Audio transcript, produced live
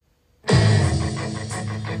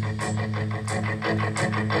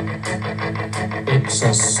It's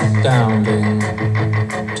astounding.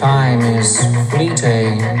 Time is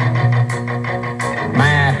fleeting.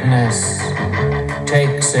 Madness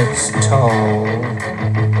takes its toll.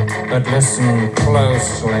 But listen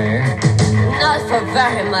closely. Not for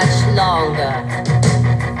very much longer.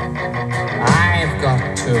 I've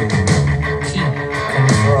got to keep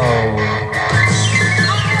control.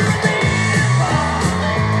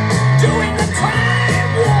 Doing the time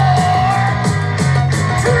war,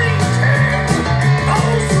 treating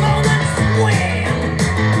those moments when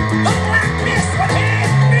the blackness would hit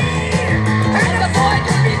me and the void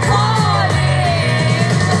would be calling.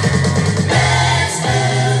 Let's do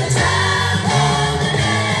time for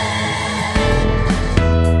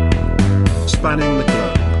the Spanning the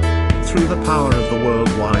globe through the power of the World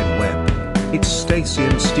Wide Web. It's Stacey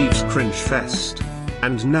and Steve's Cringe Fest.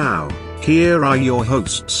 And now, here are your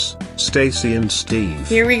hosts, Stacey and Steve.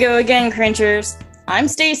 Here we go again, Cringers. I'm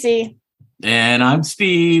Stacey. And I'm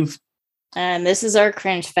Steve. And this is our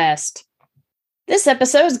Cringe Fest. This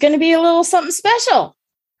episode is going to be a little something special.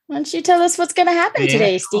 Why don't you tell us what's going to happen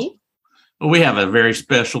today, Steve? Well, we have a very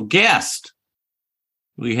special guest.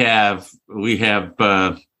 We have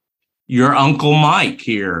your Uncle Mike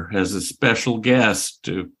here as a special guest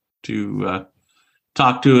to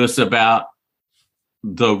talk to us about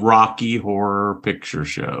the Rocky Horror Picture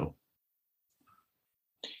Show.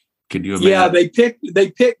 Could you imagine? Yeah, they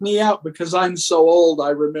picked me out because I'm so old. I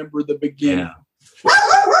remember the beginning.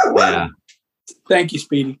 Yeah. Thank you,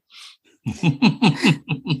 Speedy. And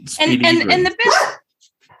the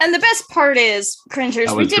best part is,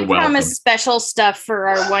 Cringers, we did promise special stuff for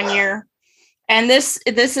our 1 year. And this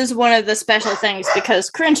is one of the special things because,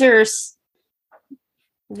 Cringers,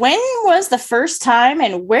 when was the first time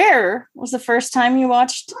and where was the first time you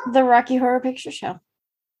watched the Rocky Horror Picture Show?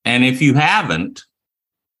 And if you haven't,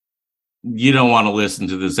 you don't want to listen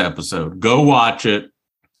to this episode. Go watch it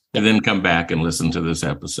and then come back and listen to this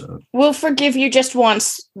episode. We'll forgive you just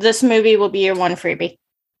once. This movie will be your one freebie.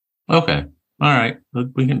 Okay. All right.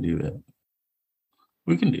 We can do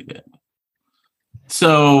that.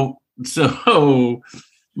 So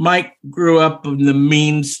Mike grew up in the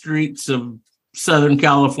mean streets of Southern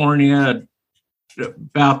California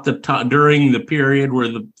about the time during the period where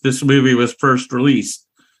this movie was first released.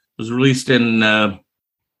 It was released in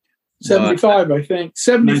 75, I think.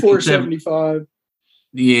 74, 75.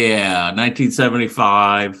 Yeah,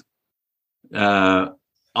 1975.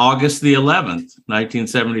 August the 11th,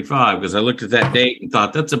 1975, because I looked at that date and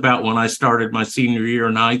thought that's about when I started my senior year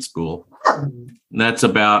in high school. And that's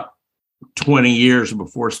about 20 years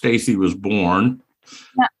before Stacey was born.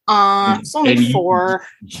 It's only 4.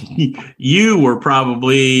 You were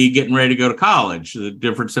probably getting ready to go to college, the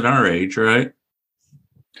difference in our age, right?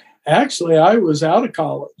 Actually, I was out of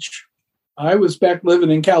college. I was back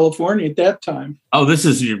living in California at that time. Oh, this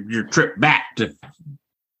is your trip back to...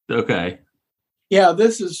 Okay. Yeah,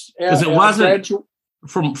 this is... Because it wasn't...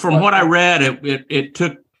 From what I read, it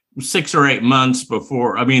took 6 or 8 months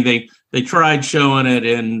before... I mean, they tried showing it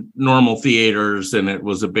in normal theaters, and it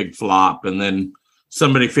was a big flop, and then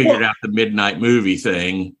somebody figured out the midnight movie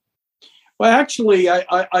thing. Well, actually,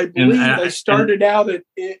 I believe they started out at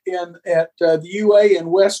the UA in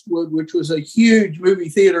Westwood, which was a huge movie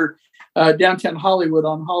theater downtown Hollywood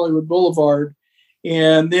on Hollywood Boulevard.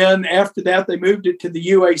 And then after that, they moved it to the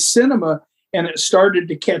UA Cinema, and it started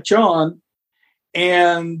to catch on.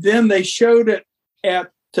 And then they showed it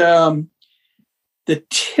at the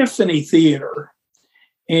Tiffany Theater,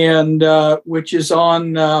 and which is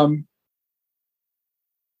on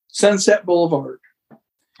Sunset Boulevard.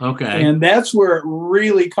 Okay. And that's where it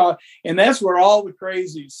really caught, and that's where all the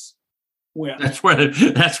crazies went. That's where like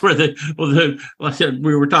I said,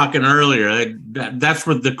 we were talking earlier, that's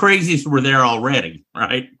where the crazies were there already,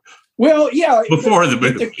 right? Well, yeah. Before the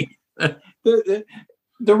movie.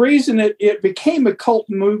 The reason it became a cult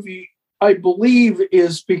movie, I believe,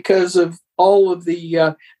 is because of all of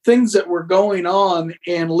the things that were going on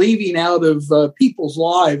and leaving out of people's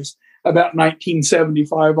lives about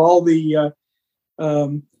 1975, all the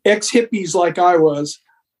ex-hippies like I was.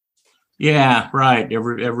 Yeah, right.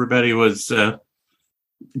 Everybody was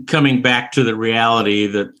coming back to the reality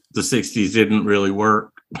that the 60s didn't really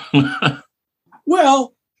work.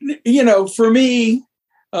 Well, for me,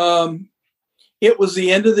 it was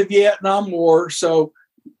the end of the Vietnam War, so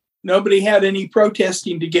nobody had any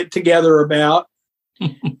protesting to get together about.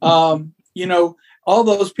 All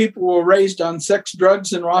those people were raised on sex,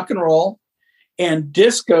 drugs, and rock and roll, and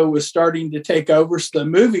disco was starting to take over. So the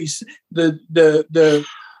movies, the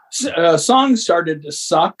songs started to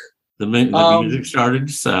suck. The music started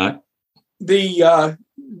to suck. The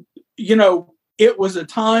it was a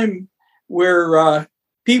time where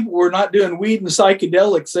people were not doing weed and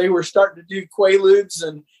psychedelics. They were starting to do Quaaludes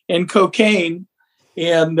and cocaine.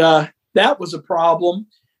 And that was a problem.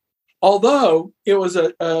 Although it was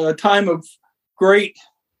a time of great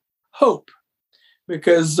hope,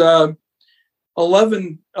 because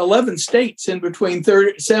 11 states in between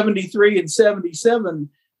 73 and 77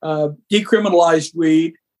 decriminalized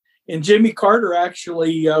weed. And Jimmy Carter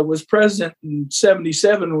actually was president in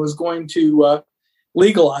 77, was going to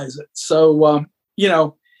legalize it. So,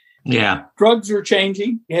 drugs were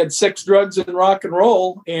changing. You had sex, drugs, and rock and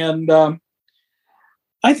roll. And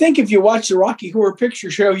I think if you watch the Rocky Horror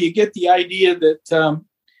Picture Show, you get the idea that,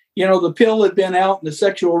 the pill had been out and the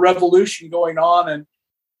sexual revolution going on, and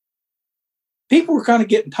people were kind of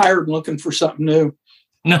getting tired and looking for something new.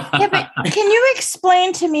 Yeah, but can you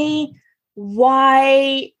explain to me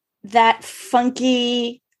why that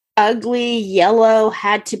funky, ugly yellow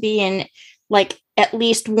had to be in like at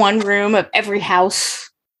least one room of every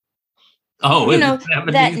house? Oh,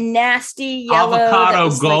 that nasty yellow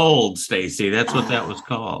avocado gold, Stacy. That's what that was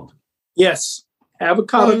called. Yes,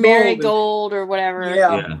 avocado gold, marigold, or whatever.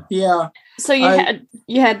 Yeah. So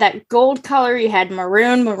you had that gold color. You had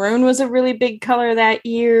maroon. Maroon was a really big color that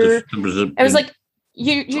year. It was like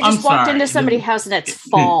you just walked into somebody's house and it's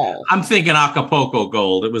fall. I'm thinking Acapulco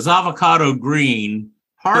gold. It was avocado green,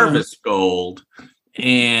 harvest gold.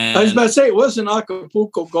 And I was about to say it wasn't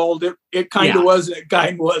Acapulco gold. It kind of was. It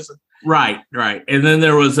kind of wasn't. Right. And then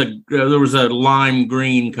there was a lime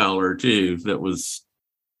green color too that was.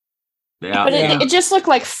 Yeah. But it just looked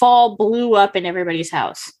like fall blew up in everybody's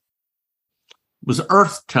house. It was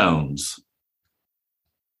earth tones.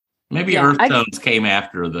 Maybe earth tones came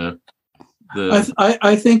after the.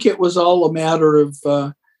 I think it was all a matter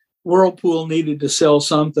of Whirlpool needed to sell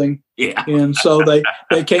something. Yeah. And so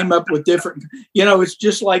they came up with different, it's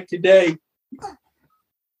just like today,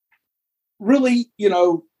 really,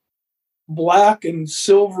 black and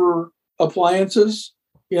silver appliances,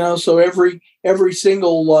 so every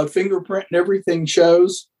single fingerprint and everything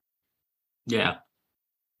shows. Yeah.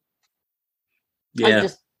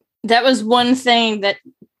 That was one thing that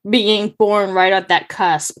being born right at that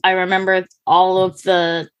cusp. I remember all of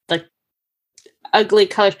the ugly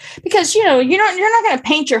colors, because you're not going to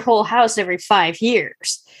paint your whole house every 5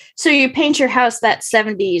 years. So you paint your house that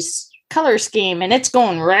 70s color scheme, and it's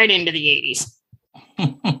going right into the 80s.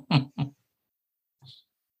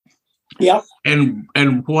 Yep.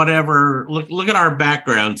 And whatever. Look at our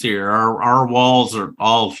backgrounds here. Our walls are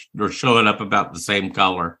showing up about the same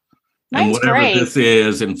color. Mine's and whatever great. This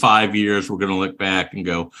is in 5 years, we're going to look back and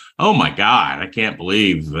go, "Oh my God, I can't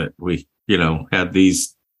believe that we, had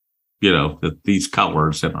these, these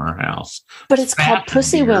colors in our house." But it's called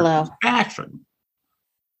Pussy Willow. Fashion.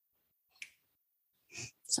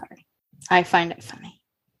 Sorry, I find it funny.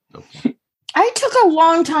 Okay. I took a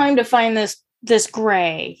long time to find this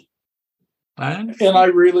gray. And I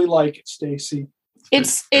really like it, Stacy.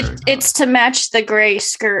 It's to match the gray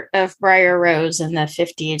skirt of Briar Rose in the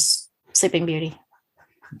 50s Sleeping Beauty.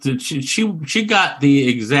 She got the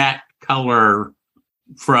exact color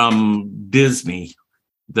from Disney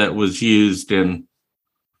that was used in,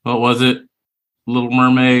 what was it? Little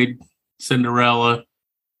Mermaid, Cinderella.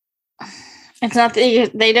 It's not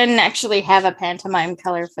that they didn't actually have a pantomime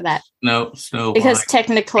color for that. No, Snow because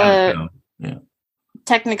White.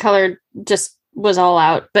 Technicolor just was all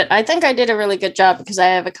out. But I think I did a really good job because I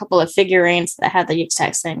have a couple of figurines that had the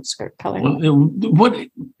exact same skirt color. What?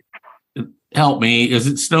 Help me. Is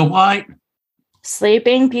it Snow White?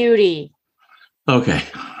 Sleeping Beauty. Okay.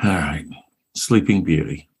 All right. Sleeping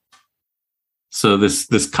Beauty. So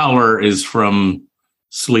this color is from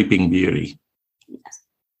Sleeping Beauty. Yes.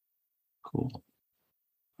 Cool.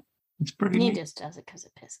 It's pretty He neat. just does it because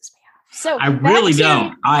it pisses me off. So I really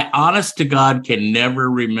don't. I honest to God can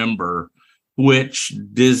never remember which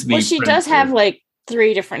Disney. Well, she does have like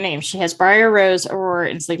 3 different names. She has Briar Rose, Aurora,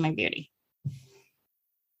 and Sleeping Beauty.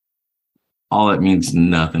 All that means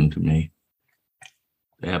nothing to me.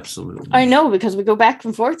 Absolutely. I know, because we go back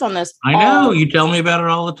and forth on this. I know. You tell me about it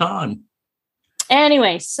all the time.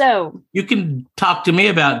 Anyway, so you can talk to me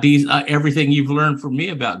about everything you've learned from me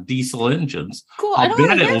about diesel engines. Cool. I don't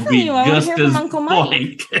want to hear from you. I want to hear from Uncle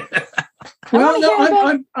Mike. Well,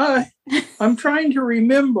 no, I'm trying to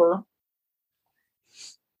remember.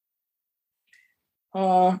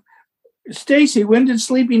 Stacy, when did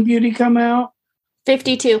Sleeping Beauty come out?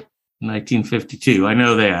 52. 1952. I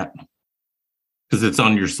know that because it's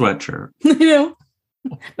on your sweatshirt. I know,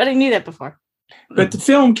 but I knew that before. But the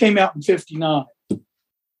film came out in 59.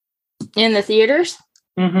 In the theaters?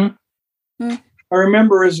 Mm-hmm. I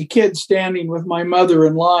remember as a kid standing with my mother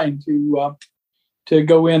in line to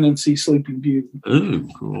go in and see Sleeping Beauty. Ooh,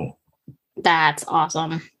 cool. That's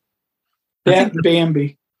awesome. That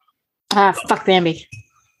Bambi. Fuck Bambi.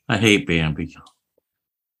 I hate Bambi.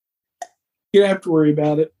 You don't have to worry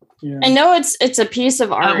about it. Yeah. I know it's a piece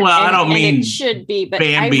of art. Well, I don't mean it should be, but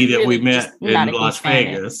Bambi that we met in Las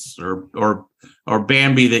Vegas, or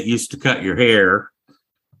Bambi that used to cut your hair.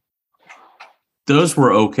 Those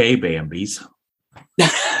were okay Bambis.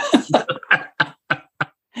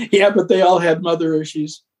 Yeah, but they all had mother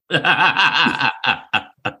issues.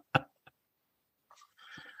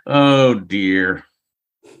 Oh dear.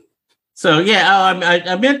 So yeah,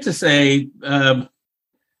 I meant to say that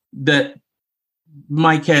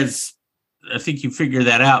Mike has, I think you figured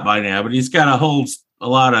that out by now, but he's got a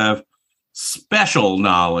lot of special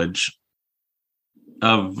knowledge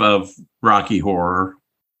of Rocky Horror.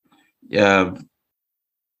 And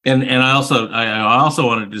I also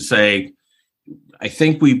wanted to say, I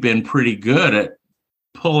think we've been pretty good at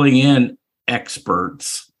pulling in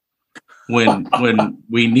experts when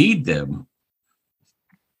we need them.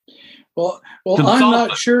 Well, I'm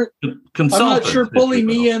not sure. I'm not sure pulling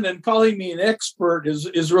me in and calling me an expert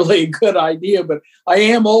is really a good idea. But I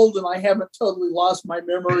am old and I haven't totally lost my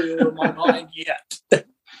memory or my mind yet.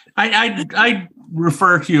 I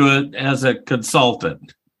refer to you as a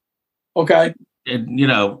consultant. Okay. And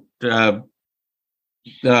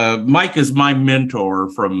Mike is my mentor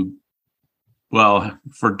for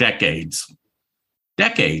decades,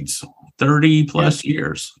 30 plus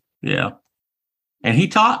years. Yeah. And he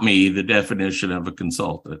taught me the definition of a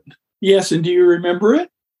consultant. Yes. And do you remember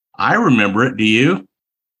it? I remember it. Do you?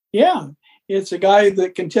 Yeah. It's a guy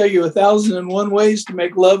that can tell you 1,001 ways to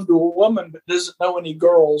make love to a woman, but doesn't know any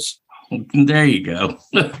girls. There you go.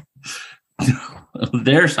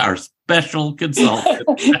 There's our special consultant.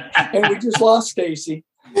 And we just lost Stacy.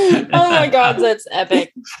 Oh my God, that's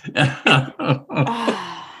epic.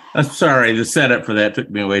 I'm sorry, the setup for that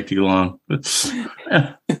took me way too long.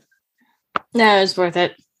 No, it's worth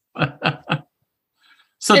it.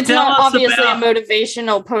 So it's not obviously a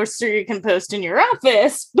motivational poster you can post in your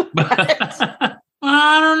office. But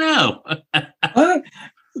I don't know.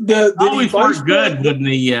 The always worked good when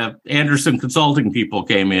the Anderson Consulting people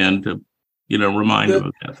came in to, remind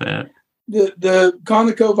them about that. The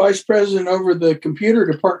Conoco vice president over the computer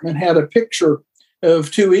department had a picture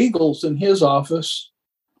of two eagles in his office.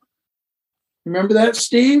 Remember that,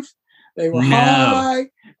 Steve? They were high,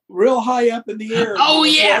 real high up in the air. Oh,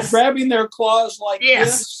 yes. Grabbing their claws like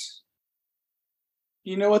this.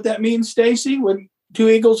 You know what that means, Stacy? When two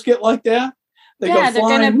eagles get like that? They're about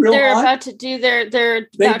to do their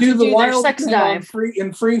sex dive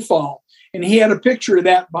in free fall. And he had a picture of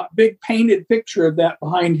that, big painted picture of that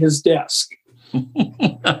behind his desk.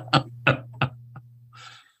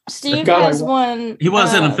 Steve has one. He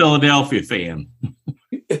wasn't a Philadelphia fan.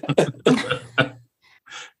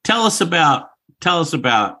 Tell us about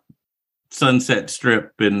Sunset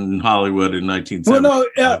Strip in Hollywood in 1970. Well,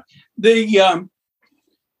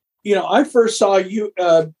 no, I first saw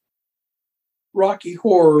Rocky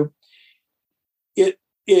Horror it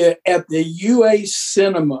at the UA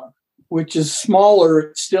Cinema, which is smaller.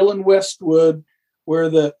 It's still in Westwood,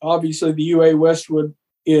 where obviously the UA Westwood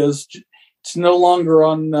is. It's no longer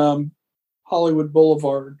on Hollywood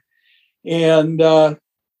Boulevard, and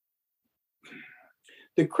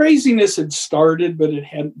the craziness had started, but it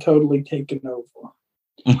hadn't totally taken over.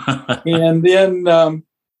 And then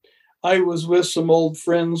I was with some old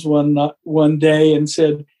friends one day and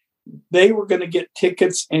said they were going to get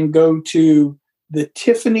tickets and go to the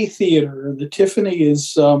Tiffany Theater. The Tiffany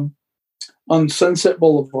is on Sunset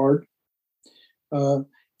Boulevard.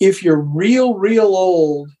 If you're real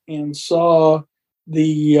old and saw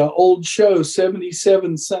the old show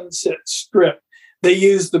 77 Sunset Strip, they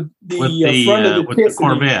use the front of the Tiffany. The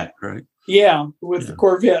Corvette, right? Yeah, the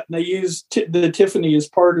Corvette. And they use the Tiffany as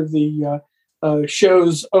part of the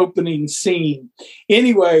show's opening scene.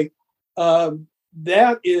 Anyway,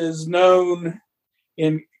 that is known,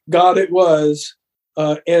 and God it was,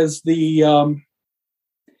 as the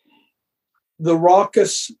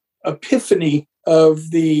raucous epiphany of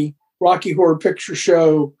the Rocky Horror Picture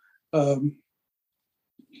Show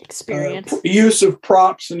experience. Use of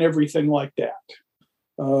props and everything like that.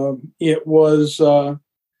 It was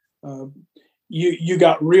you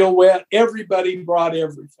got real wet. Everybody brought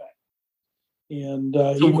everything, and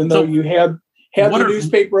though you had the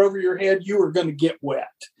newspaper over your head, you were going to get wet.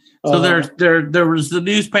 So there was the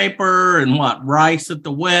newspaper and rice at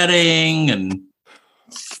the wedding, and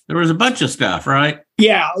there was a bunch of stuff, right?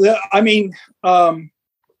 Yeah, I mean,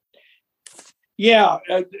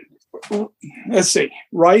 let's see,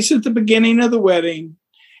 rice at the beginning of the wedding,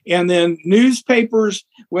 and then newspapers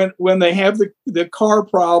when they have the car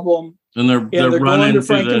problem, and they're going to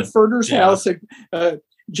Frankenfurter's house.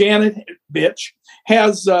 Janet, bitch,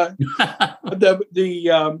 has the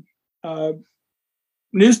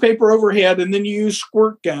newspaper overhead, and then you use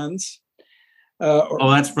squirt guns.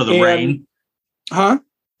 That's for the rain, huh?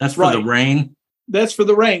 That's for the rain. That's for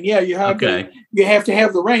the rain. Yeah, you have you have to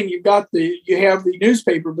have the rain. You have the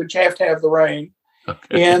newspaper, but you have to have the rain.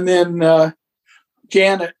 Okay. And then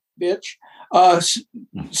Janet, bitch,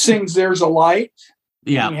 sings "There's a Light."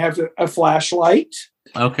 Yeah, and you have a flashlight.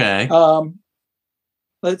 Okay.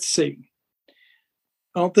 Let's see.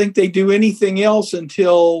 I don't think they do anything else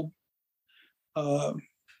until they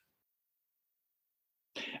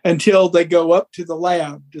go up to the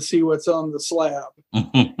lab to see what's on the slab.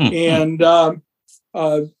 And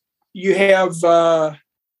you have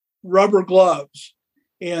rubber gloves,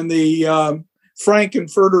 and the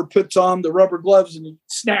Frankenfurter puts on the rubber gloves and he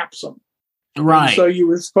snaps them. Right. And so you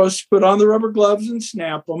were supposed to put on the rubber gloves and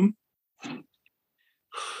snap them.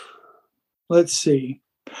 Let's see.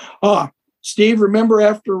 Steve, remember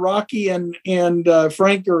after Rocky and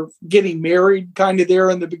Frank are getting married, kind of there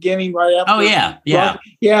in the beginning, right after? Oh yeah,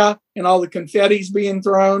 Rocky, yeah, and all the confetti's being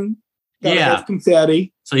thrown. Gotta have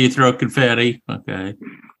confetti. So you throw confetti. Okay.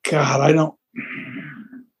 God, I don't.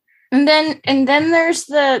 And then there's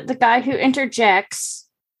the guy who interjects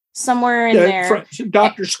somewhere in there.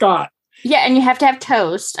 Dr. Scott. Yeah, and you have to have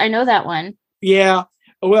toast. I know that one. Yeah.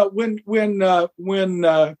 Well, when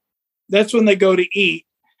that's when they go to eat.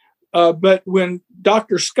 But when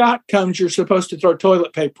Dr. Scott comes, you're supposed to throw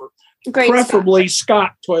toilet paper. Preferably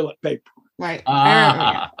Scott toilet paper. Right.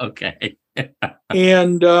 Okay.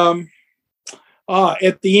 And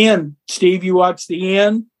at the end, Steve, you watch the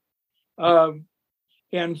end.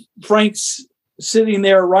 And Frank's sitting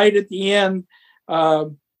there right at the end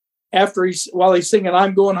while he's singing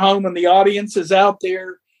 "I'm Going Home," and the audience is out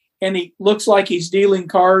there, and he looks like he's dealing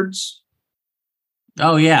cards.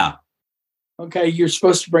 Oh yeah. Okay, you're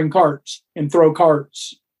supposed to bring cards and throw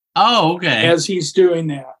cards. Oh, okay. As he's doing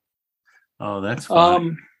that. Oh, that's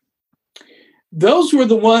fun. Those were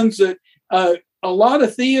the ones that a lot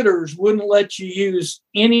of theaters wouldn't let you use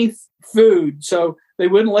any food, so they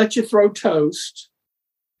wouldn't let you throw toast.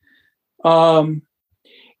 And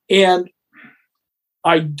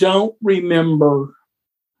I don't remember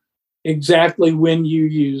exactly when you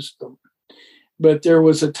used them, but there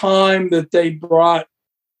was a time that they brought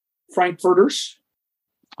Frankfurters.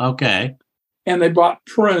 Okay. And they brought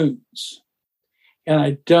prunes.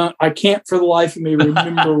 And I can't for the life of me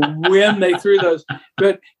remember when they threw those.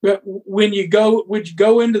 But when you go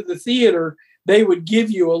into the theater, they would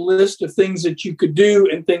give you a list of things that you could do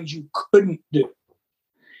and things you couldn't do.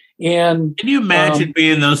 And can you imagine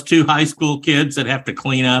being those two high school kids that have to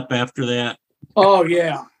clean up after that? Oh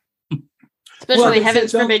yeah. Especially,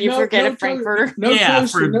 heavens forbid, you forget a Frankfurter. For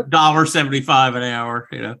 $1.75 an hour,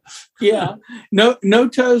 you know. Yeah, no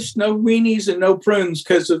toast, no weenies, and no prunes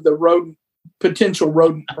because of the potential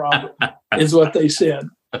rodent problem, is what they said.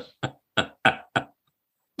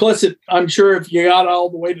 Plus, I'm sure if you got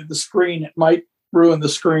all the way to the screen, it might ruin the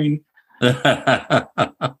screen.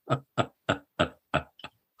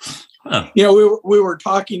 You know, we were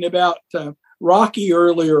talking about Rocky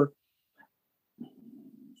earlier.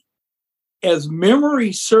 As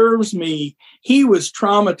memory serves me, he was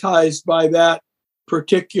traumatized by that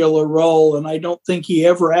particular role, and I don't think he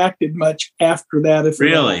ever acted much after that. If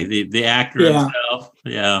really, the actor himself,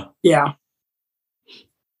 yeah.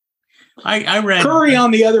 I read Curry on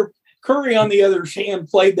the other hand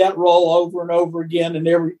played that role over and over again, and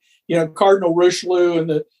Cardinal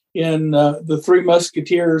Richelieu in the Three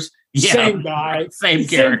Musketeers, same guy, same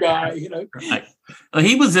character, guy, Right. Well,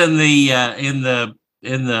 he was in the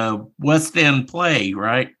West End play,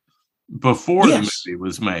 right? Before the movie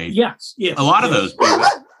was made. Yes. A lot of those people.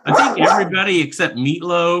 I think everybody except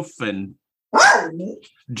Meatloaf and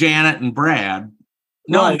Janet and Brad.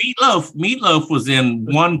 No, right. Meatloaf was in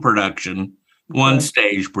one production,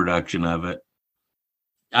 stage production of it.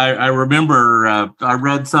 I remember I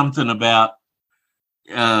read something about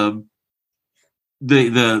the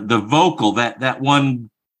vocal, that one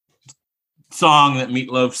song that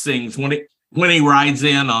Meatloaf sings when he rides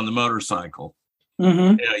in on the motorcycle.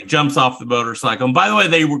 Mm-hmm. He jumps off the motorcycle. And by the way,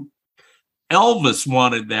 Elvis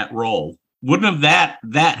wanted that role. Wouldn't have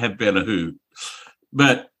that have been a hoot?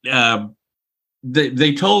 But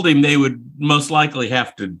they told him they would most likely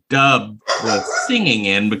have to dub the singing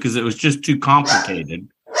in because it was just too complicated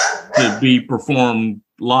to be performed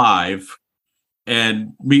live.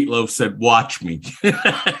 And Meatloaf said, "Watch me."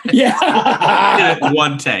 Yeah.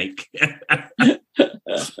 One take.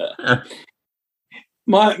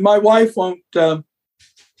 My wife won't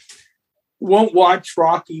watch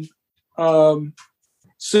Rocky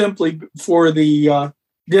simply for the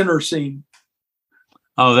dinner scene.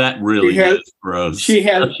 Oh, that really is gross. She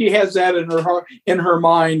has that in her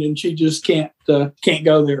mind, and she just can't go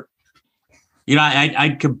there. You know,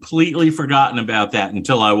 I'd completely forgotten about that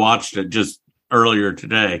until I watched it just earlier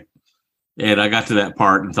today. And I got to that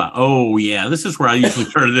part and thought, oh, yeah, this is where I usually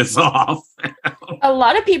turn this off. A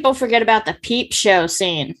lot of people forget about the Peep Show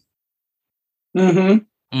scene.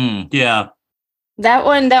 Mm-hmm. Yeah. That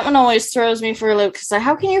one always throws me for a loop because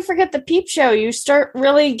how can you forget the Peep Show? You start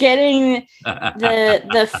really getting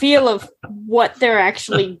the feel of what they're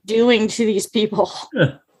actually doing to these people.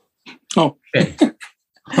 Oh, okay.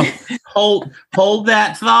 Hold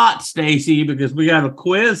that thought, Stacy, because we got a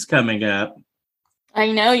quiz coming up. I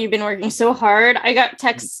know you've been working so hard. I got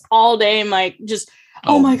texts all day, Mike.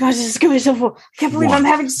 Oh my gosh, this is gonna be so fun. I can't believe I'm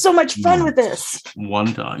having so much fun with this.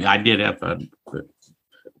 One time, I did have fun, but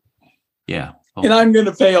yeah. And I'm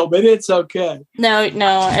gonna fail, but it's okay. No, I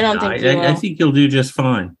don't think you will. I think you'll do just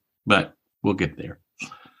fine, but we'll get there.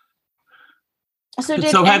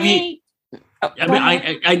 So have you? I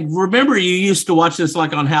mean, I remember you used to watch this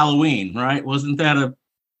like on Halloween, right? Wasn't that a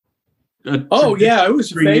oh yeah, it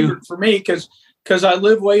was a favorite for me because I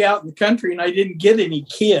live way out in the country and I didn't get any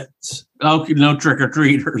kids. Oh, no trick or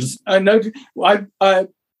treaters. I know. I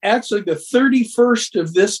actually the 31st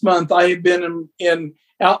of this month I have been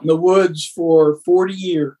out in the woods for 40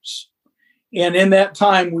 years, and in that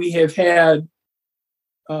time we have had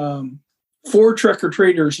 4 trick or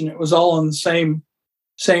treaters, and it was all on the same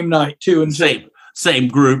night too, and same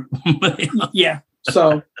group. Yeah.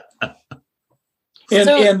 So,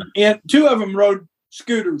 and 2 of them rode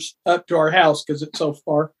scooters up to our house because it's so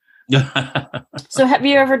far. So, have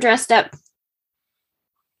you ever dressed up?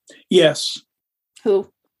 Yes. Who?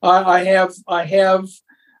 I have.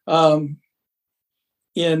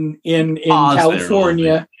 In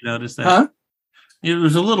California. You notice that? Huh? There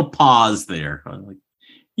was a little pause there.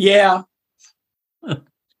 Yeah.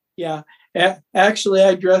 Yeah. Actually,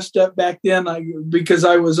 I dressed up back then because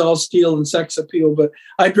I was all steel and sex appeal, but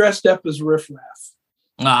I dressed up as Riff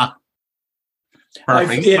Raff.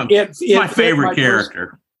 Perfect. It's my favorite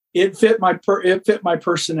character. It fit my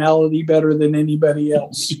personality better than anybody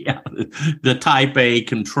else. Yeah, the type A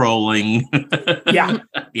controlling. Yeah,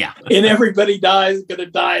 yeah. And everybody going to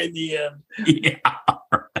die in the end. Yeah,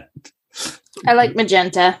 right. I like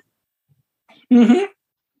magenta. Mm-hmm.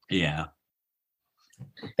 Yeah.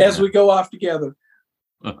 As we go off together.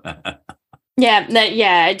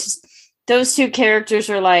 Yeah. Those 2 characters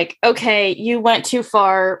are like, okay, you went too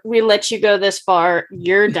far. We let you go this far.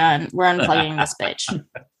 You're done. We're unplugging this bitch.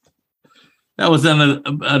 That was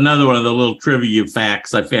another one of the little trivia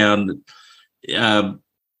facts I found.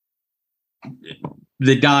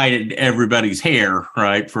 They dyed everybody's hair,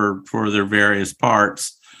 right, for their various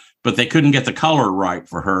parts, but they couldn't get the color right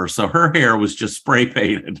for her. So her hair was just spray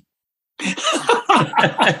painted.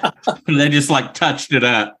 And they just like touched it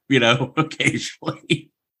up,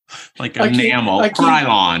 occasionally. Like enamel,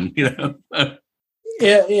 Krylon,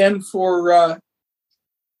 And for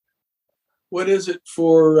what is it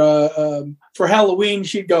for Halloween?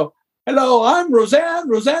 She'd go, "Hello, I'm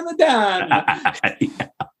Rosanna Dunn." Yeah.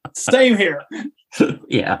 Same here.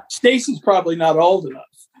 Yeah. Stacy's probably not old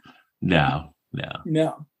enough. No.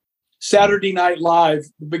 Saturday Night Live,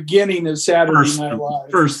 the beginning of Saturday Night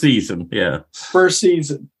Live. First season, yeah.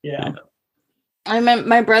 Yeah. I mean,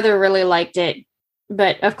 my brother really liked it,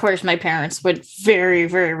 but of course my parents would very,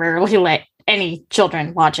 very rarely let any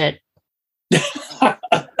children watch it.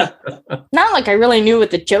 Not like I really knew what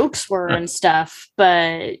the jokes were and stuff,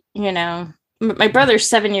 but, my brother's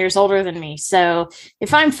 7 years older than me, so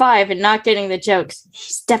if I'm 5 and not getting the jokes,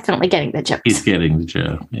 he's definitely getting the jokes. He's getting the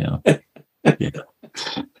joke, yeah. Yeah.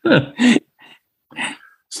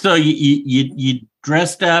 So you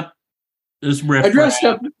dressed up as Riff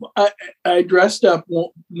Raff? I dressed up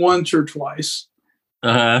once or twice.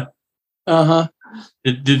 Uh-huh.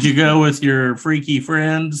 Did you go with your freaky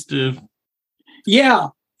friends to? Yeah.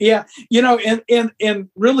 And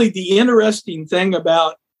really the interesting thing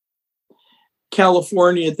about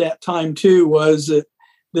California at that time too was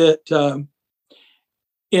that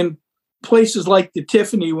in places like the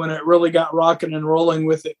Tiffany, when it really got rocking and rolling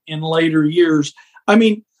with it in later years, I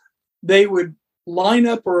mean, they would line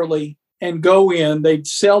up early and go in, they'd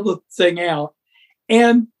sell the thing out,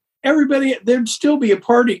 and there'd still be a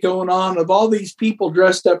party going on of all these people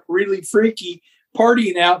dressed up really freaky,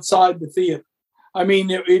 partying outside the theater. I mean,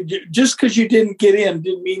 just because you didn't get in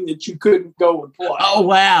didn't mean that you couldn't go and play. Oh,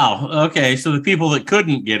 wow. Okay. So the people that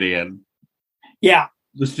couldn't get in. Yeah.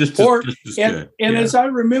 It's just as good. And as I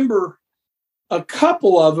remember, a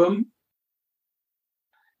couple of them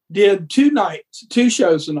did 2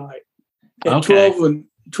 shows a night at okay.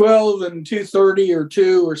 12 and 2:30 or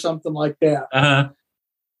 2 or something like that. Uh-huh.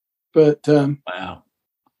 But wow.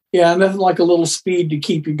 Yeah, nothing like a little speed to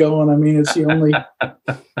keep you going. I mean, it's the only.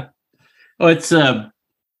 Oh, it's the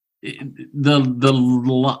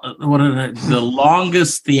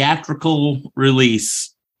longest theatrical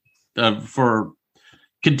release for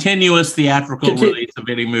continuous theatrical release of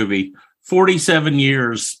any movie, 47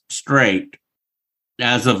 years straight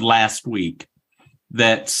as of last week,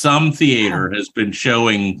 that some theater has been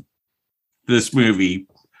showing this movie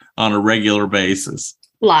on a regular basis.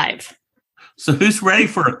 Live. So who's ready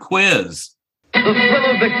for a quiz? The thrill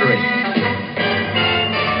of victory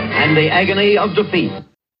and the agony of defeat.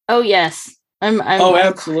 Oh, yes. I'm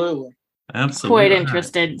absolutely. Quite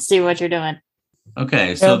interested to see what you're doing.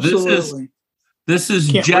 Okay, so this is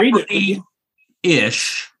Jeopardy-ish.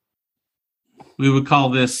 We would call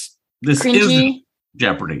this Cringy. Is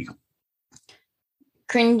Jeopardy.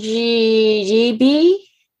 Cringy GB?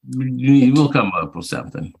 We'll come up with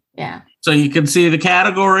something. Yeah. So you can see the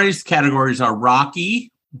categories. Categories are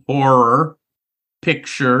Rocky, horror,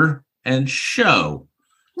 picture, and show.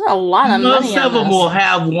 A lot of money. Most of them will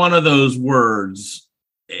have one of those words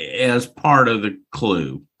as part of the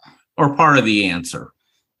clue or part of the answer.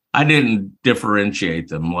 I didn't differentiate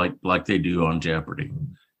them like they do on Jeopardy.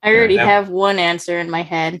 I already have one answer in my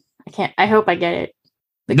head. I hope I get it.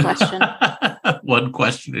 The question. One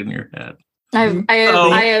question in your head. I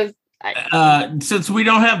have. Since we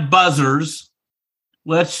don't have buzzers,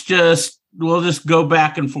 we'll just go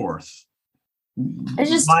back and forth.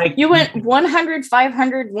 Mike, you went 100,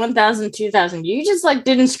 500, 1,000, 2,000. You just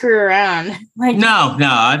didn't screw around. No,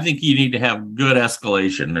 I think you need to have good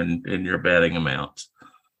escalation in your betting amounts.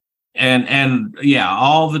 And yeah,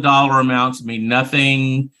 all the dollar amounts mean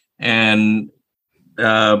nothing, and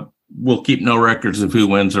we'll keep no records of who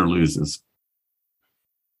wins or loses.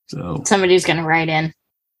 So somebody's going to write in.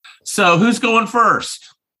 So who's going first?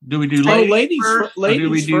 Do we do ladies first? Or do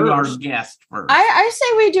we do our guest first? I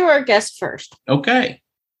say we do our guest first. Okay.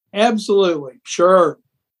 Absolutely. Sure.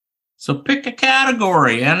 So pick a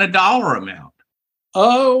category and a dollar amount.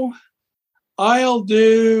 Oh, I'll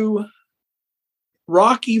do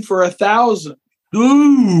Rocky for 1,000.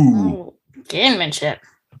 Ooh. Gamemanship.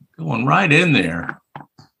 Going right in there.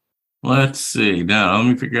 Let's see. Now, let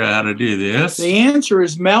me figure out how to do this. The answer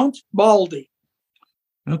is Mount Baldy.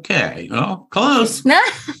 Okay. Well, close.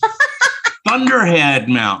 Thunderhead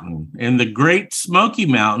Mountain in the Great Smoky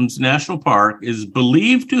Mountains National Park is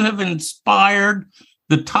believed to have inspired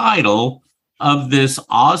the title of this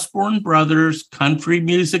Osborne Brothers country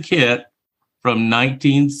music hit from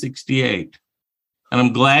 1968. And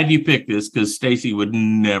I'm glad you picked this because Stacy would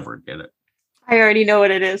never get it. I already know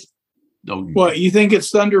what it is. Oh, what, you think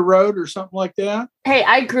it's Thunder Road or something like that? Hey,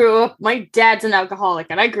 I grew up, my dad's an alcoholic,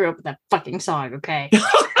 and I grew up with that fucking song, okay?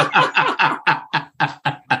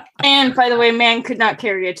 And, by the way, man could not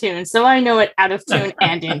carry a tune, so I know it out of tune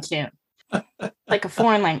and in tune. Like a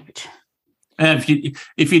foreign language. And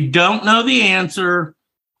if you don't know the answer,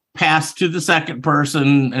 pass to the second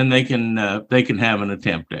person, and they can have an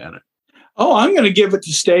attempt at it. Oh, I'm going to give it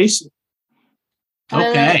to Stacy.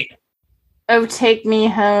 Okay. Oh, Take Me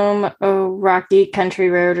Home, Oh, Rocky Country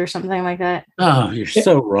Road, or something like that. Oh, you're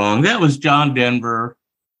so wrong. That was John Denver,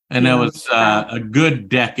 and that was a good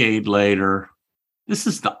decade later. This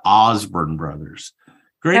is the Osborne Brothers.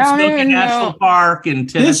 Great Smoky National Park in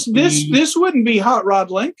Tennessee. This wouldn't be Hot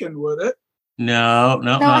Rod Lincoln, would it? No.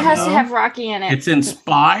 It has to have Rocky in it. It's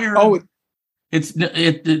inspired. Oh,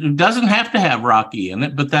 it doesn't have to have Rocky in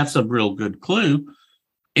it, but that's a real good clue.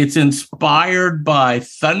 It's inspired by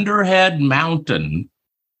Thunderhead Mountain,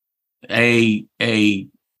 a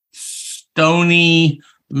stony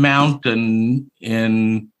mountain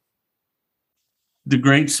in the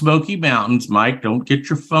Great Smoky Mountains. Mike, don't get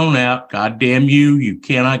your phone out. God damn you. You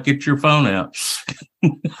cannot get your phone out.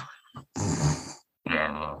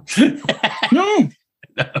 No.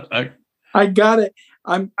 I got it.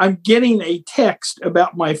 I'm getting a text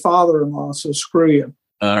about my father-in-law, so screw you.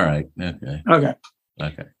 All right. Okay.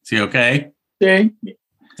 Is he okay? Okay. Yeah.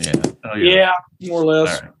 Oh, yeah, more or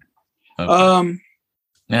less. All right. Okay.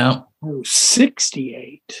 Now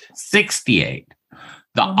 68.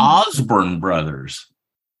 The Osborne Brothers.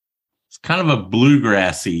 It's kind of a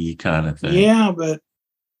bluegrassy kind of thing. Yeah, but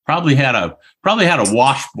probably had a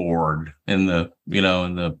washboard in the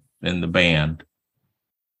band.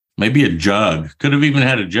 Maybe a jug. Could have even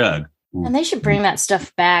had a jug. And they should bring that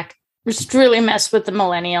stuff back. Just really mess with the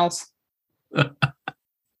millennials.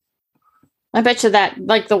 I bet you that,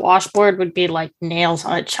 like, the washboard would be like nails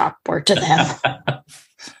on a chalkboard to them.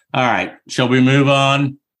 All right. Shall we move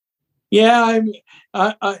on? Yeah,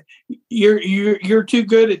 you're too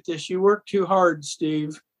good at this. You work too hard,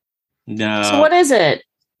 Steve. No. So what is it?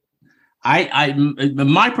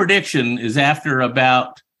 My prediction is after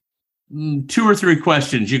about 2 or 3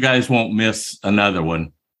 questions, you guys won't miss another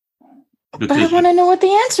one. But I want to know what the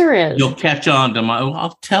answer is. You'll catch on to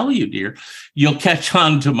I'll tell you, dear. You'll catch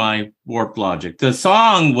on to my warped logic. The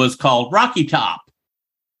song was called Rocky Top.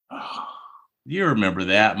 You remember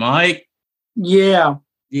that, Mike? Yeah.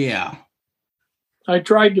 Yeah. I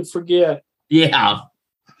tried to forget. Yeah.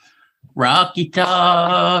 Rocky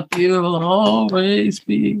Top, you'll always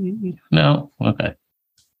be. No? Okay.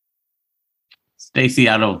 Stacy,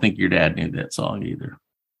 I don't think your dad knew that song either.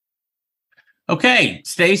 Okay,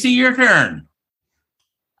 Stacy, your turn.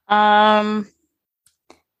 I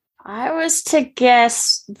was to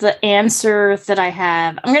guess the answer that I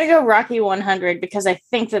have. I'm going to go Rocky 100 because I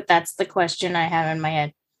think that that's the question I have in my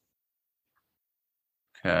head.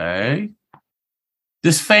 Okay.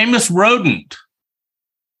 This famous rodent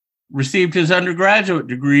received his undergraduate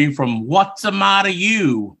degree from What's-A-Mata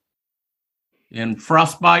U in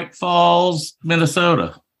Frostbite Falls,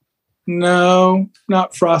 Minnesota. No,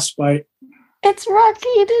 not Frostbite. It's Rocky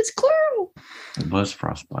and his crew. It was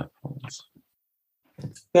Frostbite Falls.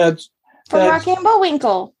 That's Rocky and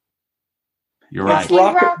Bullwinkle. You're right.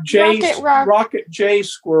 Rocket J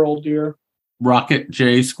Squirrel, dear. Rocket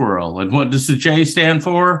J Squirrel. And what does the J stand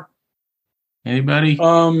for? Anybody?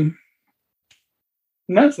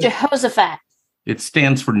 Nothing. Jehoshaphat. It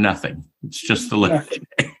stands for nothing. It's just the letter J.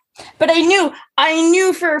 But I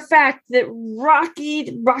knew for a fact that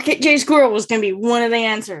Rocket J Squirrel was going to be one of the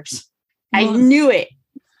answers. I knew it.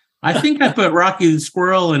 I think I put Rocky the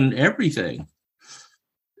Squirrel in everything.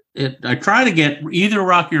 I try to get either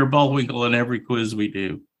Rocky or Bullwinkle in every quiz we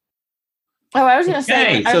do. Oh, I was going to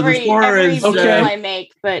say every video I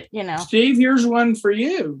make, but Steve, here's one for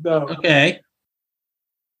you, though. Okay.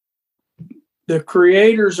 The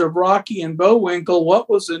creators of Rocky and Bullwinkle, what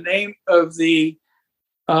was the name of the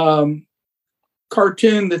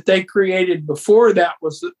cartoon that they created before that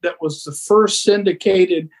was the first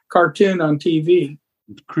syndicated cartoon on TV?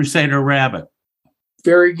 Crusader Rabbit.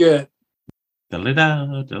 Very good.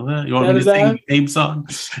 Da-da-da, da-da. You want me to sing the theme song?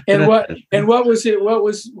 And what was it? What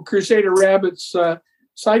was Crusader Rabbit's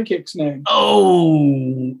sidekick's name?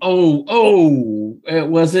 Was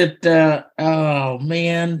it? Oh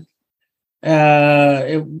man,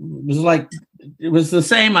 it was the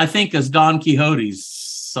same, I think, as Don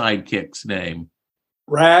Quixote's sidekick's name.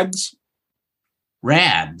 Rags.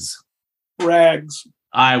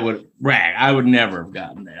 I would never have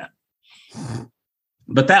gotten that.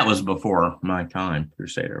 But that was before my time,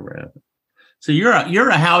 Crusader Rabbit. So you're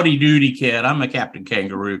a Howdy Doody kid. I'm a Captain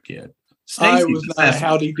Kangaroo kid. I was not a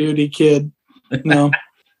Howdy Doody kid. No.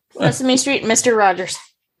 Sesame Street and Mr. Rogers.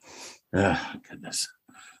 Oh, goodness.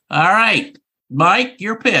 All right. Mike,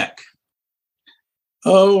 your pick.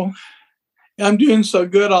 Oh, I'm doing so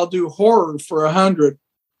good. I'll do horror for 100.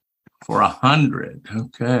 For 100.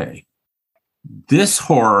 Okay. This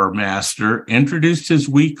horror master introduced his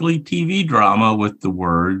weekly TV drama with the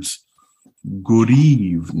words, "Good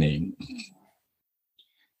evening."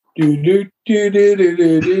 Here,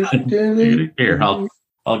 I'll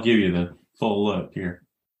give you the full look here.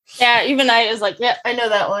 Yeah, even I was like, yeah, I know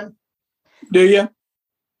that one. Do you?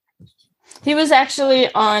 He was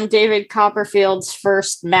actually on David Copperfield's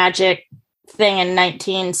first magic thing in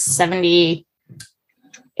 1978.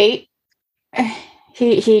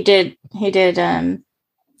 He did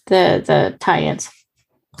the tie-ins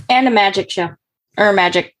and a magic show or a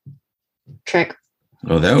magic trick.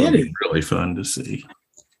 Oh, that would be really fun to see.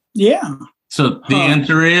 Yeah. So the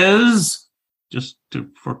answer is,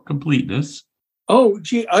 for completeness. Oh,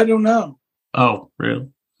 gee, I don't know. Oh, really?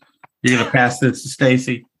 You're gonna pass this to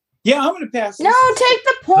Stacy? Yeah, I'm gonna pass this. No, take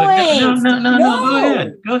the point.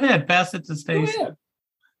 No. Go ahead. Pass it to Stacy. Go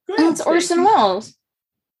ahead, it's Orson Welles.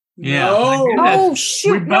 Yeah. No. Oh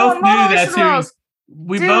shoot! We both knew that's who.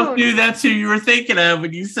 We both knew that's who you were thinking of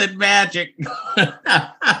when you said magic.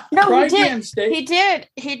 No, he did. He did.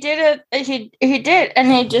 He did it. He did,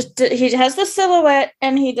 and he has the silhouette,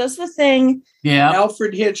 and he does the thing. Yeah.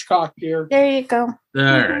 Alfred Hitchcock, dear. There you go. All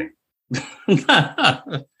right.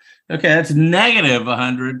 Okay, that's negative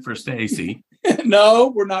 100 for Stacy.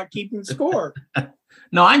 No, we're not keeping score.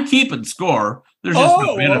 No, I'm keeping score. There's just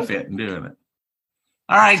no benefit in doing it.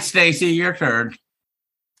 All right, Stacy, your turn.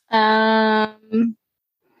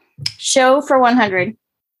 Show for 100.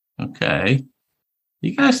 Okay.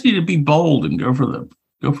 You guys need to be bold and go for the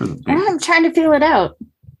big. I'm trying to feel it out.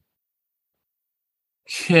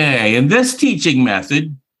 Okay. In this teaching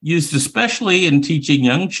method, used especially in teaching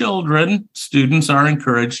young children, students are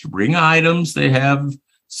encouraged to bring items they have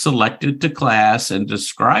selected to class and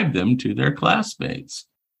describe them to their classmates.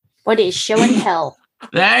 What is show and tell?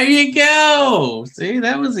 There you go. See,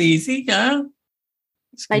 that was easy, huh?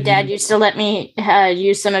 My dad used to let me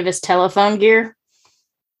use some of his telephone gear,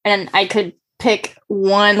 and I could pick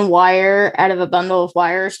one wire out of a bundle of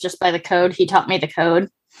wires just by the code. He taught me the code.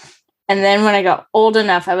 And then when I got old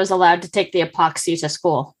enough, I was allowed to take the epoxy to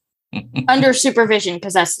school under supervision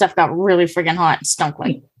because that stuff got really friggin' hot and stunk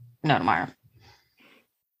like no tomorrow.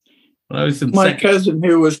 My cousin,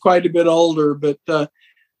 who was quite a bit older, but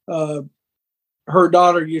her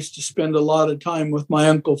daughter used to spend a lot of time with my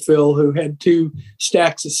Uncle Phil, who had 2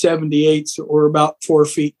 stacks of 78s that were about 4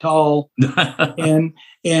 feet tall.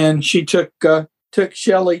 and she took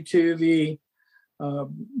Shelley to the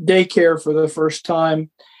daycare for the first time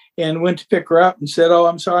and went to pick her up and said, "Oh,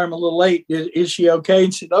 I'm sorry, I'm a little late. Is she okay?"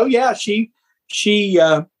 And said, "Oh yeah, she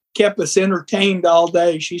kept us entertained all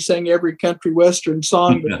day. She sang every country western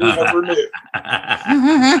song that we ever knew."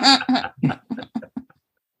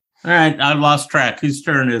 All right, I've lost track. Whose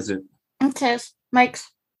turn is it? Okay,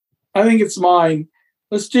 Mike's. I think it's mine.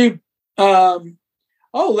 Let's do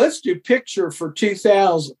let's do picture for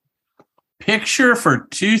 2000. Picture for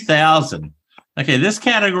 2000. Okay, this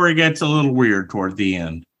category gets a little weird toward the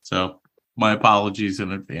end. So my apologies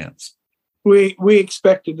in advance. We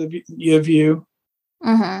expected of you.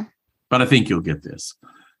 Mm-hmm. But I think you'll get this.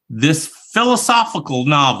 This philosophical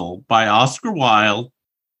novel by Oscar Wilde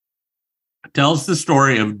tells the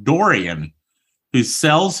story of Dorian, who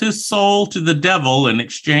sells his soul to the devil in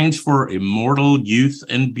exchange for immortal youth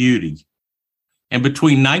and beauty. And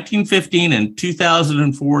between 1915 and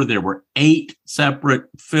 2004, there were 8 separate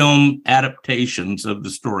film adaptations of the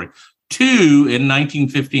story. 2 in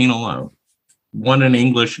 1915 alone. 1 in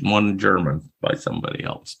English and 1 in German by somebody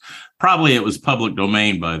else. Probably it was public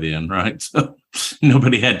domain by then, right? So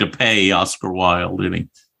nobody had to pay Oscar Wilde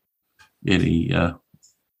any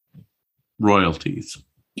royalties.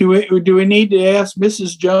 Do we need to ask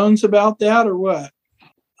Mrs. Jones about that or what?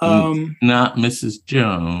 Not Mrs.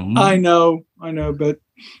 Jones. I know, but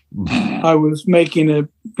I was making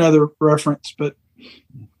another reference, but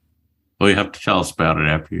well, you have to tell us about it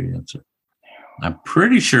after you answer. I'm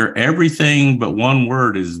pretty sure everything but one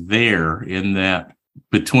word is there in that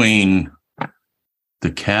between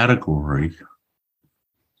the category,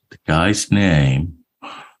 the guy's name.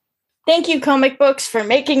 Thank you, comic books, for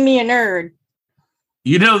making me a nerd.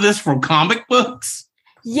 You know this from comic books?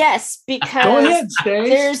 Yes, because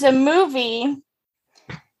there's a movie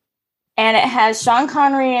and it has Sean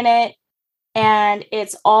Connery in it, and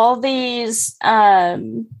it's all these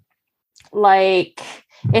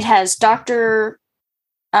it has Dr.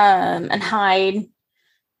 and Hyde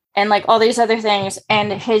and like all these other things,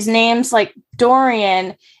 and his name's like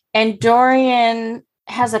Dorian, and Dorian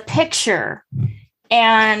has a picture,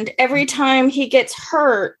 and every time he gets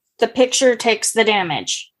hurt, the picture takes the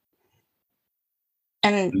damage.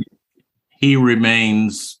 And he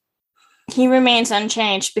remains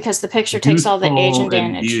unchanged because the picture takes all the age and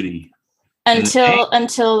damage beauty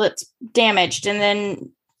until it's damaged, and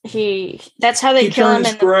then that's how they kill him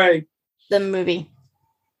in the movie.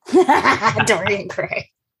 Dorian Gray.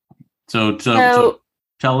 So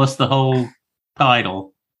tell us the whole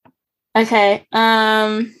title. Okay.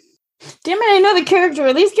 Damn it, I know the character.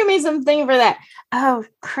 At least give me something for that. Oh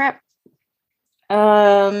crap.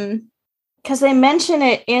 Because they mention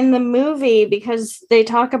it in the movie because they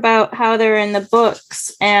talk about how they're in the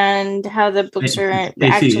books and how the books are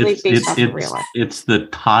actually based off of real life. It's the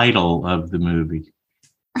title of the movie.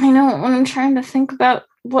 I know, when I'm trying to think about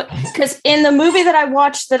because in the movie that I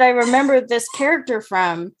watched that I remember this character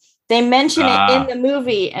from, they mention it in the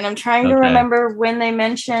movie, and I'm trying to remember when they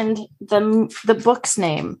mentioned the book's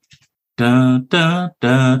name. Da, da,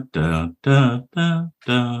 da, da, da, da,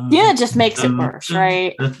 da. Yeah, it just makes it worse,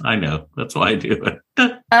 right? I know. That's why I do it.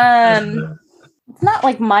 It's not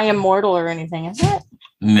like My Immortal or anything, is it?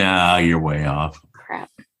 No, you're way off. Crap.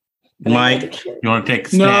 Mike, you want to take a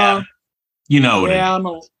stab? No. You know what it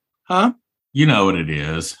is. Huh? You know what it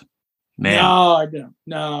is. Now. No, I don't.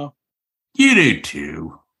 No. You do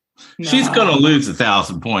too. No. She's going to lose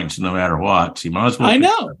 1,000 points no matter what. She might as well. I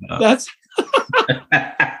know. That's.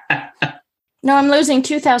 No, I'm losing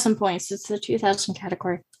 2,000 points. It's the 2,000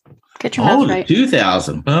 category. Get your mouth right.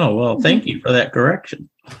 2,000. Oh, well, thank you for that correction.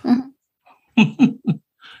 Mm-hmm.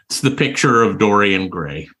 It's the picture of Dorian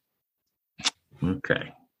Gray.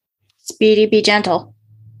 Okay. Speedy, be gentle.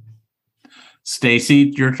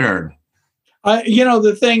 Stacy, your turn.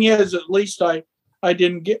 The thing is, at least I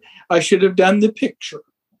should have done the picture,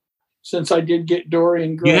 since I did get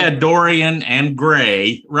Dorian Gray. You had Dorian and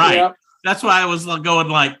Gray, right? Yep. That's why I was going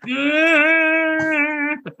like, you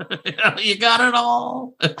got it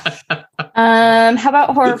all. How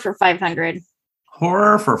about horror for 500?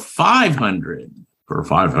 Horror for 500. For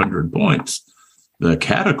 500 points. The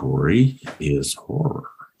category is horror.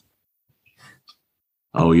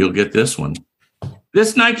 Oh, you'll get this one.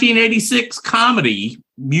 This 1986 comedy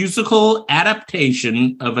musical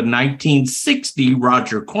adaptation of a 1960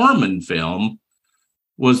 Roger Corman film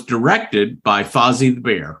was directed by Fozzie the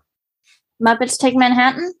Bear. Muppets Take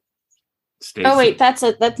Manhattan? Stacey. Oh, wait, that's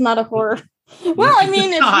not a horror. Well, I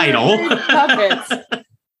mean, it's title.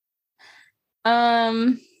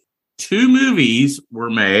 Muppets. 2 movies were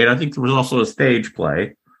made. I think there was also a stage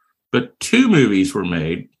play, but 2 movies were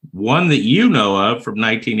made. One that you know of from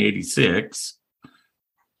 1986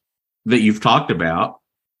 that you've talked about.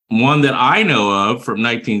 One that I know of from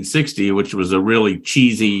 1960, which was a really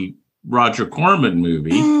cheesy Roger Corman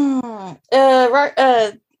movie.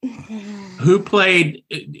 Who played?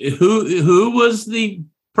 Who was the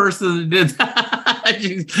person that did that?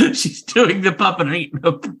 She's doing the puppet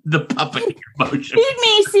motion. Feed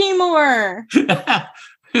me, Seymour.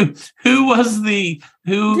 Who was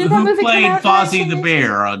who played Fozzie the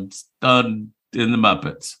Bear in the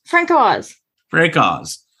Muppets? Frank Oz. Frank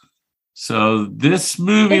Oz. So this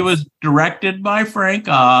movie was directed by Frank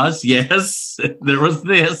Oz. Yes, there was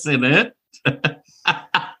this in it.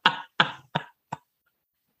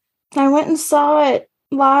 I went and saw it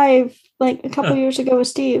live like a couple years ago with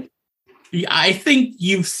Steve. I think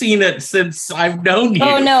you've seen it since I've known you.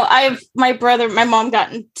 Oh no, my mom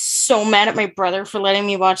gotten so mad at my brother for letting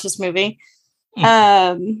me watch this movie.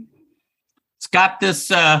 It's got this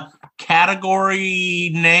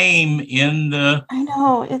category name in the. I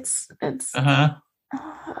know it's. The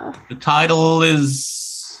title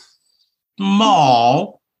is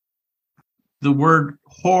small. The word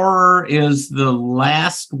horror is the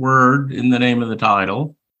last word in the name of the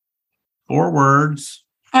title. 4 words.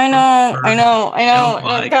 I know.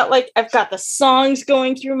 I've got the songs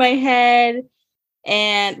going through my head,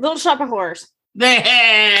 and Little Shop of Horrors.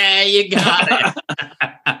 There, you got it.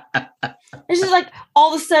 It's just like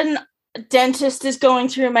all of a sudden, Dentist is going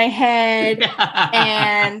through my head,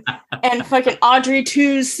 and fucking Audrey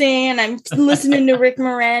 2's singing. I'm listening to Rick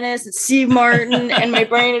Moranis and Steve Martin, and my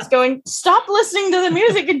brain is going, stop listening to the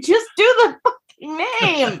music and just do the fucking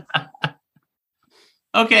name.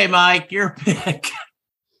 Okay, Mike, your pick.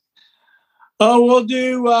 Oh, we'll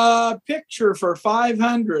do a picture for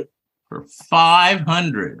 500. For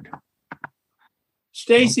 500.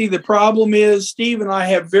 Stacy, the problem is Steve and I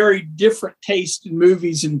have very different taste in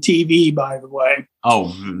movies and TV, by the way.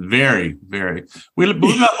 Oh, very, very. We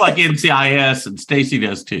look like NCIS, and Stacy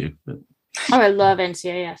does too. Oh, I love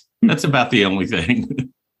NCIS. That's about the only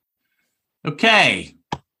thing. Okay.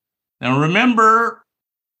 Now remember,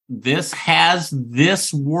 this has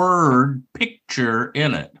this word picture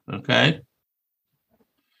in it, okay?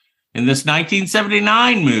 In this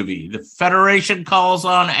 1979 movie, the Federation calls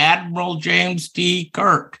on Admiral James T.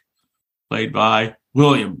 Kirk, played by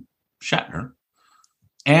William Shatner,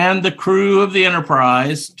 and the crew of the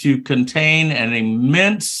Enterprise to contain an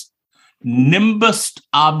immense Nimbus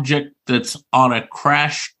object that's on a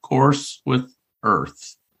crash course with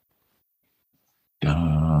Earth.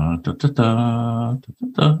 Da, da, da, da, da,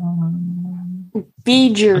 da.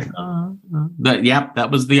 V'ger. That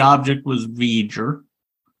was the object, was V'ger.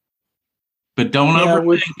 But don't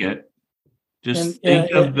overthink it. Just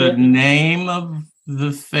think of the name of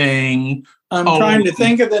the thing. I'm trying to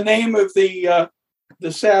think of the name of the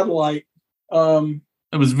satellite.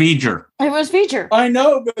 It was V'ger. It was V'ger. I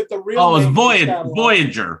know, but the real it was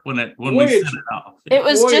Voyager when we sent it off. It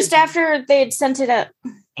was Voyager. Just after they had sent it up.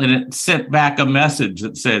 And it sent back a message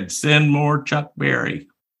that said, "Send more Chuck Berry."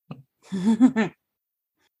 It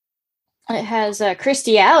has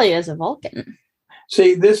Christy Alley as a Vulcan.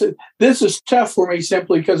 See, this is tough for me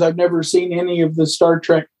simply because I've never seen any of the Star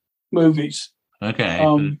Trek movies. Okay,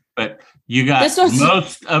 but you got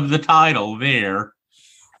most of the title there,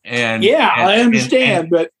 and I understand,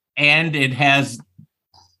 but it has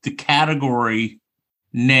the category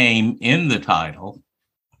name in the title.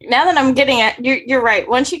 Now that I'm getting it, you're right.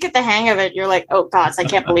 Once you get the hang of it, you're like, oh gosh, I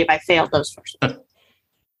can't believe I failed those first.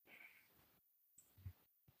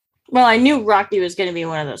 Well, I knew Rocky was going to be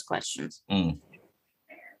one of those questions.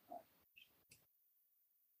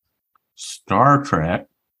 Star Trek,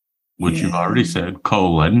 which you've already said, :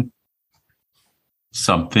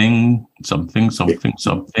 something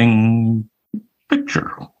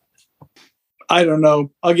picture. I don't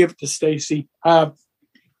know. I'll give it to Stacy.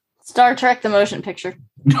 Star Trek: The Motion Picture.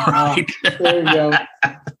 Right. There you go.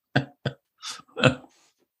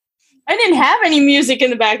 I didn't have any music in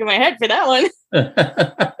the back of my head for that one.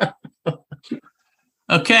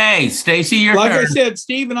 Okay, Stacy, your like turn. I said,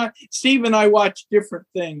 Steve and I watch different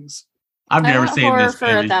things. I've never seen horror this for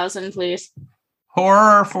movie. 1,000, please.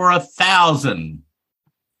 Horror for 1,000.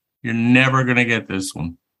 You're never gonna get this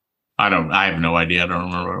one. I have no idea. I don't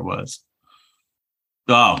remember what it was.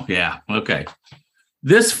 Oh, yeah. Okay.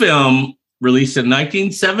 This film, released in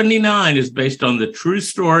 1979, is based on the true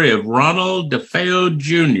story of Ronald DeFeo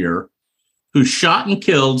Jr., who shot and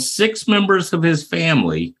killed 6 members of his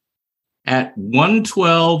family at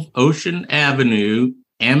 112 Ocean Avenue,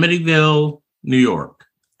 Amityville, New York.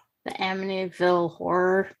 The Amityville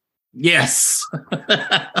Horror. Yes.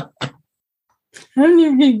 I'm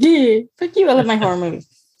never gonna get it. Fuck you, I love my horror movies.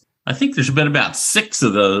 I think there's been about 6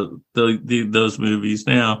 of those movies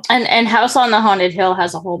now. And House on the Haunted Hill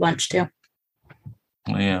has a whole bunch too.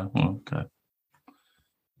 Yeah, okay.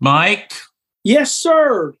 Mike? Yes,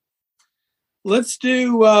 sir. Let's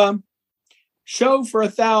do Show for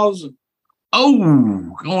 1,000.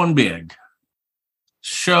 Oh, going big.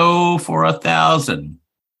 Show for 1,000.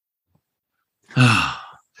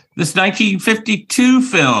 This 1952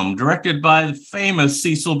 film, directed by the famous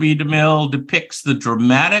Cecil B. DeMille, depicts the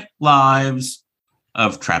dramatic lives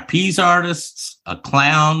of trapeze artists, a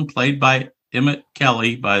clown played by Emmett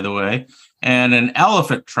Kelly, by the way, and an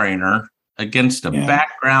elephant trainer against a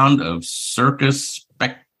background of circus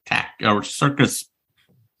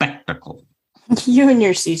spectacle. You and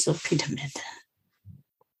your Cecil B. DeMille.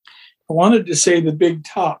 I wanted to say The Big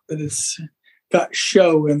Top, but it's got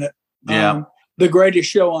show in it. Yeah. The Greatest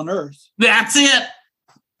Show on Earth. That's it.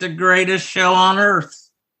 The Greatest Show on Earth.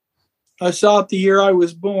 I saw it the year I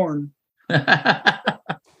was born. A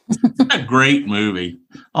great movie.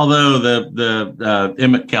 Although the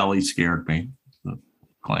Emmett Kelly scared me. The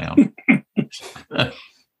clown.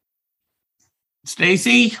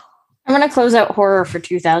 Stacy? I'm going to close out horror for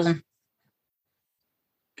 2,000.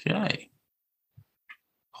 Okay.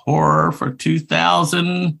 Horror for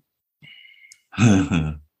 2,000.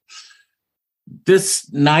 This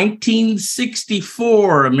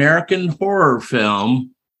 1964 American horror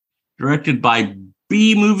film, directed by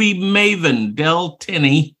B-movie maven Del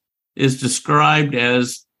Tenney, is described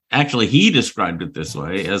as, actually he described it this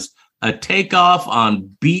way, as a takeoff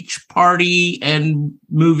on Beach Party and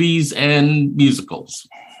movies and musicals.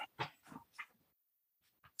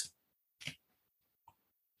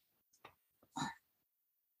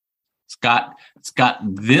 It's got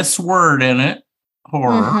this word in it,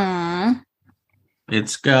 horror. Mm-hmm.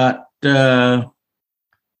 It's got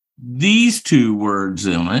these 2 words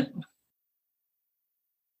in it.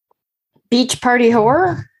 Beach Party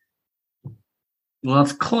Horror? Well,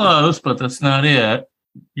 it's close, but that's not it.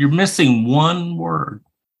 You're missing 1 word.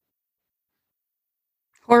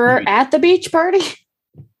 Horror at the beach party?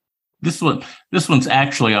 This one's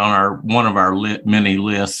actually on one of our mini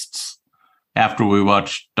lists after we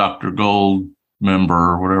watched Dr. Goldmember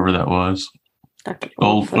or whatever that was. Dr.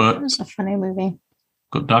 Goldfoot. It was a funny movie.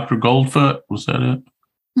 Dr. Goldfoot, was that it?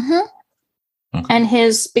 Mm-hmm. Okay. And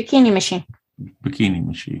his Bikini Machine. Bikini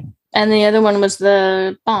Machine. And the other one was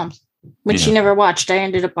The Bombs, which you never watched. I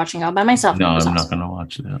ended up watching all by myself. No, I'm not going to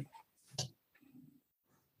watch that.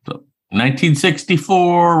 So,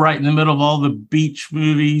 1964, right in the middle of all the beach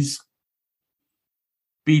movies.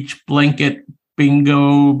 Beach blanket,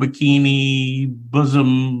 bingo, bikini,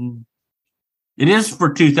 bosom. It is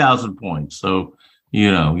for 2,000 points. So,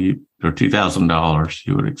 for $2,000,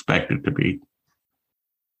 you would expect it to be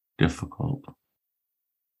difficult.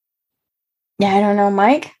 Yeah, I don't know,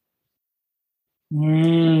 Mike.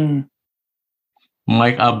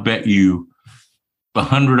 Mike, I'll bet you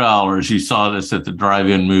 $100 you saw this at the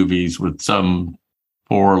drive-in movies with some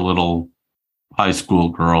poor little high school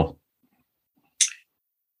girl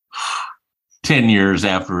 10 years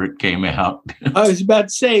after it came out. I was about to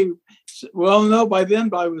say, well, no, by then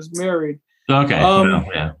I was married. Okay.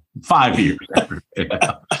 5 years after it came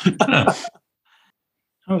out.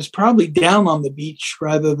 I was probably down on the beach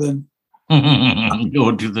rather than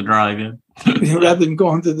going to the drive-in. rather than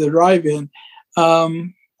going to the drive-in.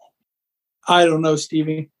 I don't know,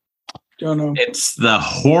 Stevie. Don't know. It's The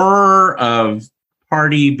Horror of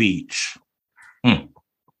Party Beach.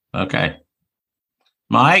 Okay.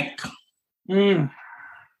 Mike?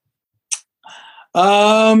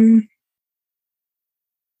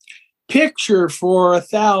 Picture for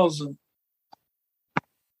 1,000.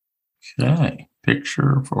 Okay.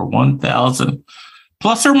 Picture for 1,000.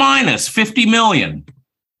 Plus or minus 50 million.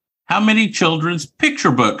 How many children's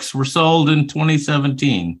picture books were sold in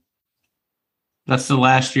 2017? That's the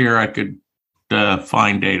last year I could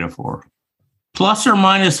find data for. Plus or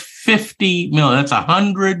minus 50 million. That's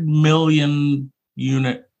 100 million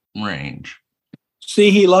unit range. See,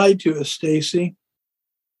 he lied to us, Stacy.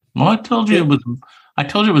 Well, I told you it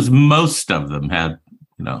was most of them had,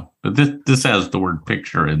 but this has the word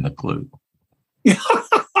picture in the clue.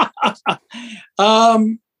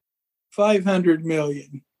 500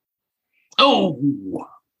 million. Oh,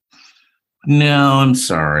 no, I'm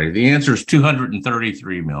sorry. The answer is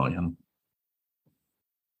 233 million.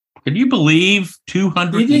 Can you believe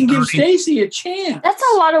 230? You didn't give Stacy a chance. That's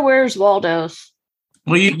a lot of Where's Waldo's.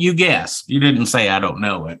 Well, you guessed. You didn't say I don't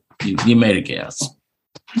know it. You made a guess.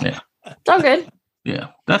 Yeah. It's all good. Yeah.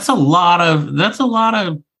 That's a lot of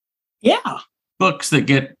books that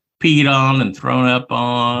get peed on and thrown up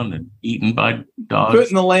on and eaten by dogs. Put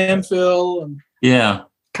in the landfill. And yeah.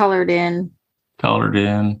 Colored in.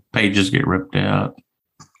 Pages get ripped out.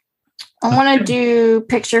 I want to do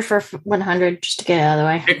picture for 100 just to get it out of the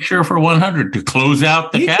way. Picture for 100 to close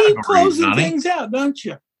out the category. You keep closing things out, don't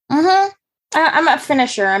you? Mm-hmm. I'm a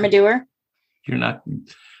finisher. I'm a doer. You're not.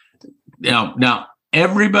 Now,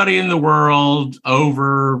 everybody in the world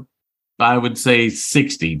over, I would say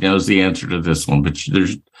 60 knows the answer to this one, but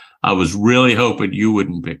I was really hoping you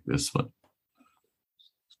wouldn't pick this one.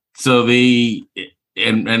 So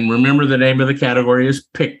and remember the name of the category is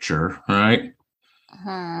picture, right?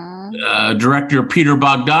 Uh-huh. Director Peter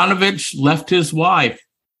Bogdanovich left his wife,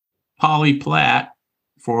 Polly Platt,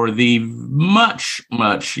 for the much,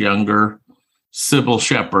 much younger Sybil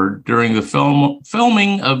Shepherd during the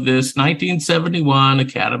filming of this 1971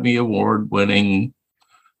 Academy Award winning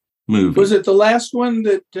movie. Was it the last one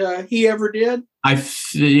that he ever did?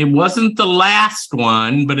 It wasn't the last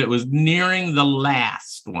one, but it was nearing the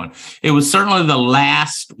last one. It was certainly the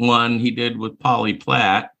last one he did with Polly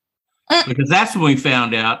Platt, because that's when we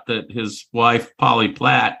found out that his wife, Polly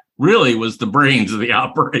Platt, really was the brains of the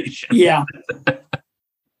operation. Yeah.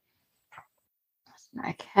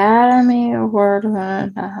 Academy Award.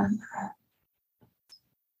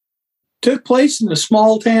 Took place in a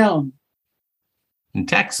small town. In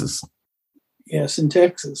Texas. Yes, in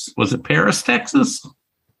Texas. Was it Paris, Texas?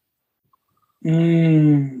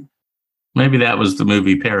 Maybe that was the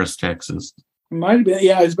movie Paris, Texas. It might have been.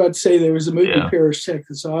 Yeah, I was about to say there was a movie Paris,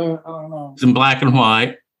 Texas. I don't know. It's in black and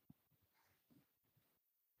white.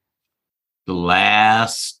 The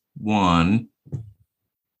last one.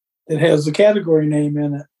 It has the category name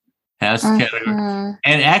in it. Has category. And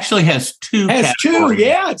it actually has two. Has categories. 2.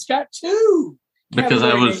 Yeah, it's got 2. Because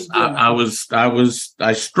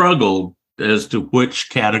I struggled as to which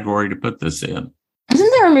category to put this in.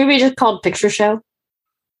 Isn't there a movie just called Picture Show?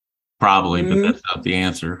 Probably, but that's not the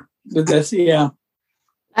answer. But that's, yeah.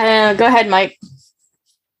 Go ahead, Mike.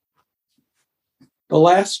 The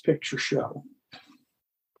Last Picture Show.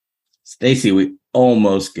 Stacy, we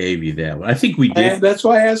almost gave you that one. I think we did. That's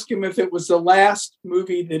why I asked him if it was the last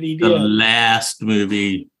movie that he did. The last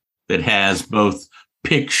movie that has both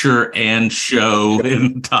picture and show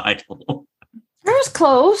in the title. I was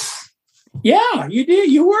close. Yeah, you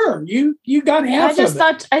did. You were. You got half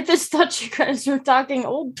I just thought you guys were talking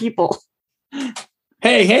old people.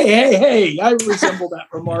 Hey. I resemble that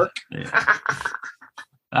remark. Yeah.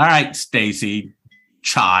 All right, Stacy,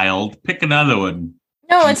 child, pick another one.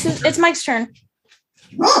 No, it's Mike's turn.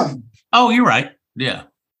 Oh, you're right. Yeah.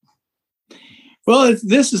 Well,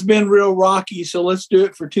 this has been real rocky, so let's do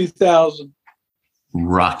it for 2000.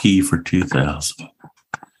 Rocky for 2000.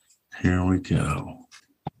 Here we go.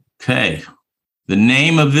 Okay. The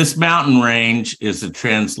name of this mountain range is a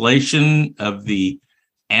translation of the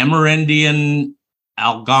Amerindian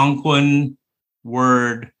Algonquin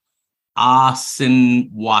word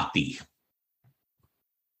Asinwati.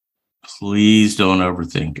 Please don't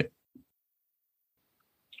overthink it.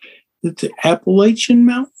 It's the Appalachian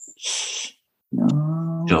Mountains.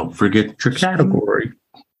 No. Don't forget your category.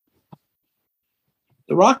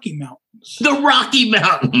 The Rocky Mountains. The Rocky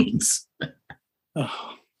Mountains.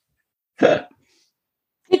 Oh.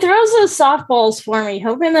 He throws those softballs for me,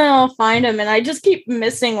 hoping that I'll find them, and I just keep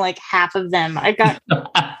missing like half of them. I got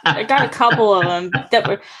a couple of them that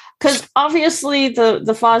were, because obviously the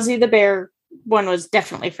Fozzie the Bear one was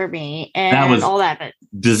definitely for me, and that was all that, but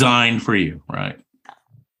designed for you, right?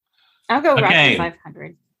 I'll go Rocky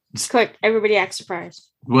 500. It's quick. Everybody act surprised.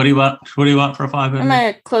 What do you want? What do you want for 500? I'm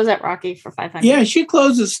gonna close out Rocky for 500. Yeah, she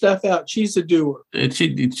closes stuff out. She's a doer. A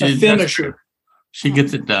finisher. She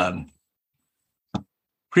gets it done.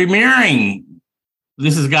 Premiering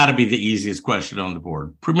This has got to be the easiest question on the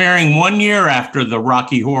board. Premiering 1 year after the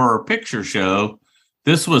Rocky Horror Picture Show,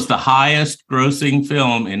 this was the highest grossing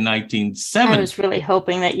film in 1970. I was really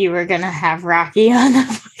hoping that you were going to have Rocky on the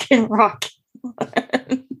fucking Rocky.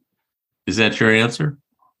 Is that your answer?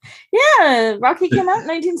 Yeah, Rocky came out in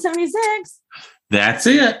 1976. That's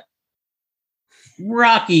it.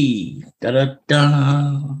 Rocky.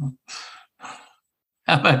 Da-da-da. How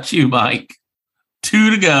about you, Mike? 2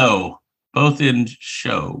 to go. Both in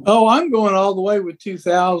show. Oh, I'm going all the way with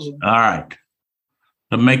 2000. All right.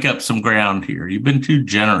 To make up some ground here. You've been too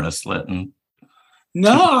generous, letting.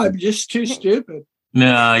 No, I'm just too stupid.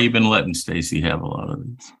 No, you've been letting Stacy have a lot of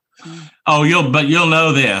these. Oh, you'll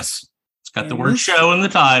know this. It's got the word show in the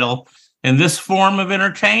title. In this form of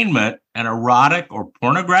entertainment, an erotic or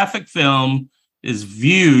pornographic film is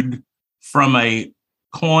viewed from a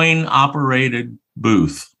coin-operated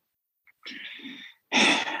booth.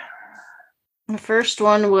 The first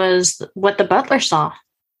one was What the Butler Saw.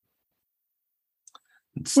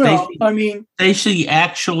 Stacey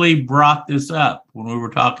actually brought this up when we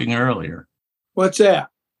were talking earlier. What's that?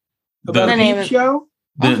 About the name show?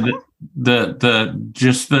 The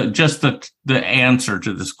answer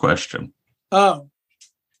to this question. Oh.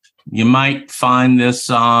 You might find this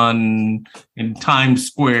in Times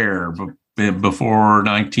Square before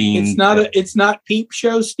 19. It's not Peep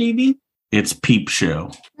Show, Stevie. It's Peep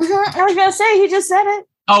Show. Mm-hmm. I was gonna say he just said it.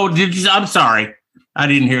 Oh, did you? I'm sorry, I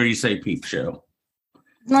didn't hear you say Peep Show.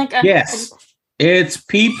 Yes, it's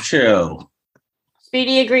Peep Show.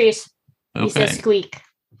 Speedy agrees. Okay. He says squeak.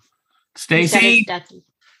 Stacy, let's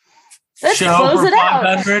show close for it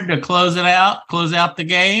 500 out. To close it out. Close out the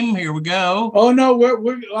game. Here we go. Oh no,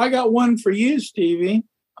 I got one for you, Stevie.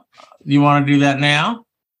 You want to do that now?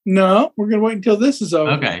 No, we're gonna wait until this is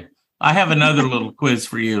over. Okay. I have another little quiz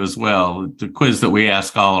for you as well. The quiz that we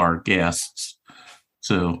ask all our guests.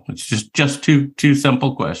 So it's just two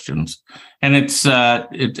simple questions, and it's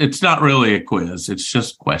not really a quiz. It's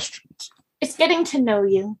just questions. It's getting to know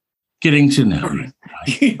you. Getting to know you.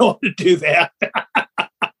 You don't want to do that.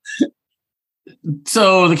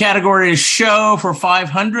 So the category is show for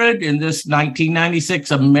 500 in this 1996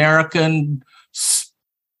 American.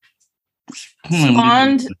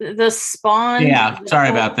 Spawned. Yeah, sorry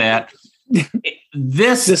about that.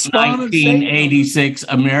 This 1986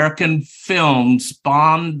 American film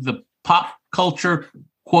spawned the pop culture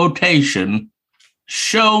quotation,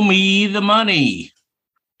 "Show me the money."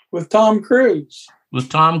 With Tom Cruise.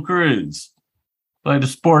 Played a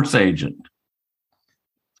sports agent.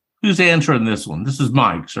 Who's answering this one? This is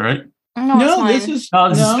Mike's, right? No, this is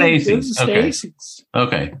Stacy's. This is Stacy's.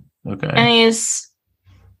 Okay. And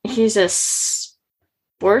he's a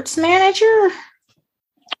sports manager?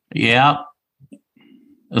 Yeah.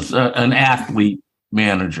 It's an athlete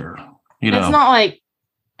manager. It's not like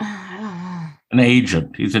I don't know. An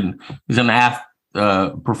agent. He's an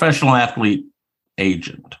professional athlete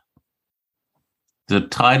agent. The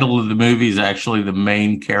title of the movie is actually the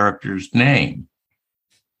main character's name,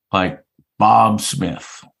 like Bob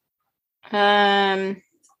Smith. Tommy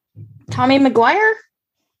McGuire?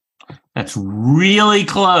 That's really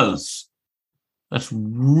close.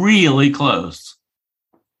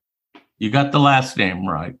 You got the last name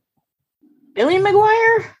right. Billy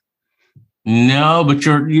McGuire? No, but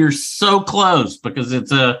you're so close because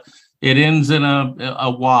it ends in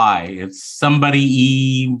a Y. It's somebody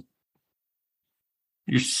E.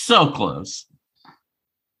 You're so close.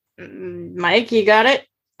 Mike, you got it?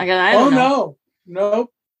 I don't know. No.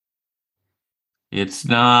 It's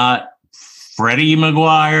not Freddie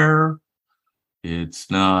McGuire.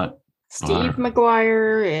 It's not Steve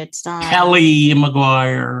McGuire. It's not Kelly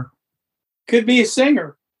McGuire. Could be a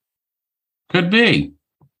singer. Could be.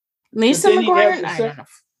 Lisa McGuire? I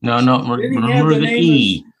don't know. No. Remember the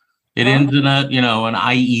E. It ends in an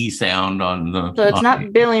IE sound on the. So it's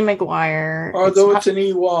not Billy McGuire. Although it's an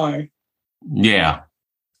EY. Yeah.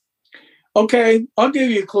 Okay, I'll give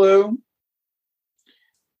you a clue.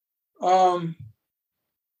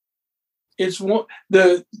 It's no,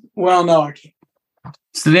 I can't.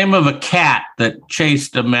 It's the name of a cat that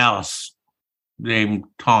chased a mouse named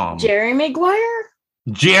Tom. Jerry Maguire.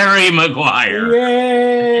 Yay!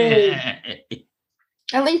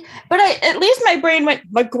 At least my brain went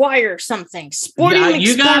McGuire something. Sporting. Yeah,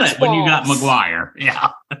 you got it when you got McGuire.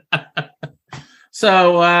 Yeah.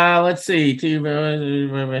 So let's see.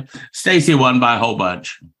 Stacy won by a whole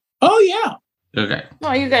bunch. Oh yeah. Okay.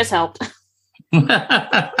 Oh, you guys helped. Told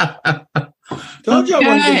you I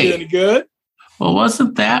wasn't doing any good. Well,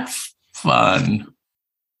 wasn't that fun?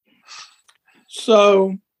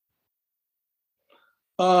 So,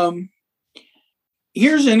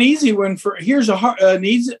 Here's an easy one an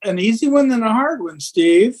easy one than a hard one,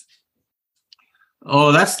 Steve.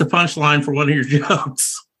 Oh, that's the punchline for one of your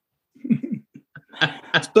jokes.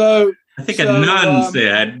 So I think a nun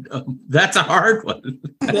said, "That's a hard one."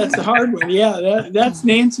 That's a hard one. Yeah, that's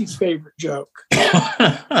Nancy's favorite joke.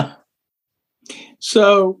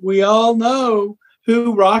 So we all know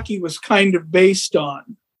who Rocky was kind of based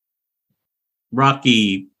on.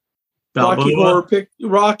 Rocky and Rocky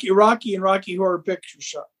Horror Picture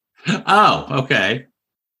Show. Oh, okay.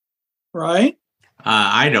 Right?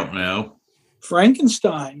 I don't know.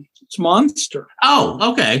 Frankenstein. It's monster.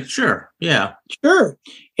 Oh, okay. Sure. Yeah. Sure.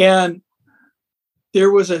 And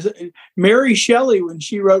there was Mary Shelley, when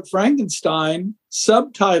she wrote Frankenstein,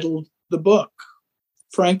 subtitled the book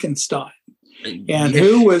Frankenstein. And yes,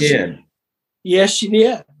 who was? She did. Yes, she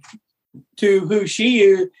did. To who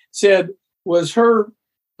she said was her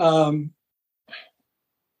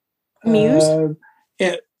muse.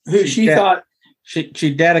 Who she thought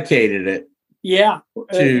she dedicated it. Yeah,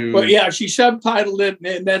 but yeah, she subtitled it,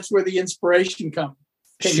 and that's where the inspiration came from.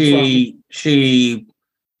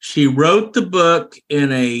 She wrote the book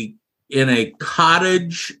in a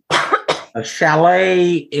cottage, a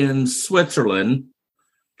chalet in Switzerland,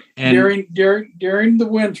 and during the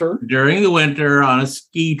winter. During the winter, on a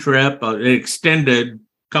ski trip, an extended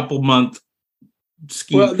couple month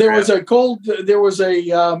ski. Well, there trip. there was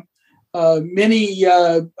a mini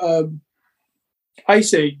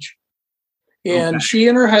ice age. And okay. She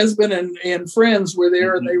and her husband and friends were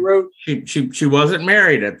there, and they wrote. She wasn't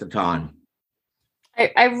married at the time.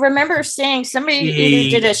 I remember seeing somebody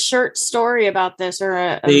either did a short story about this or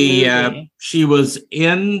a movie. She was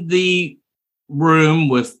in the room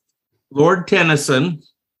with Lord Tennyson,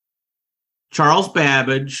 Charles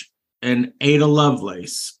Babbage, and Ada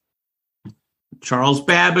Lovelace. Charles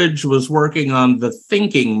Babbage was working on the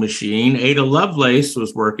thinking machine. Ada Lovelace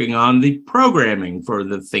was working on the programming for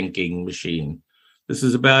the thinking machine. This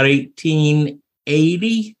is about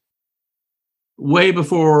 1880, way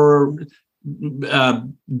before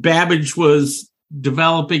Babbage was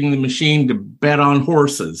developing the machine to bet on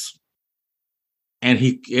horses. And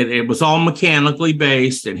it was all mechanically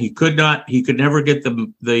based, and he could never get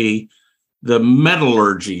the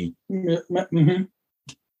metallurgy. Mm-hmm.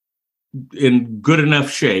 In good enough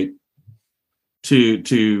shape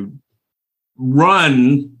to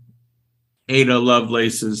run Ada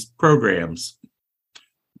Lovelace's programs.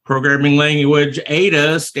 Programming language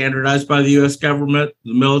Ada, standardized by the U.S. government,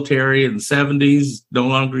 the military in the 70s, no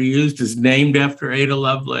longer used, is named after Ada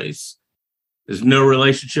Lovelace. There's no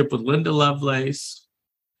relationship with Linda Lovelace.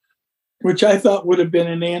 Which I thought would have been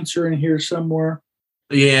an answer in here somewhere.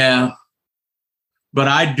 Yeah. But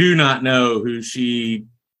I do not know who she...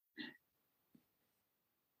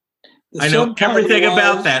 I know everything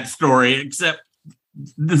about that story except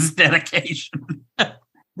this dedication.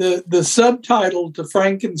 The subtitle to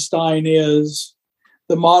Frankenstein is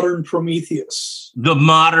The Modern Prometheus. The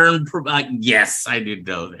Modern yes, I did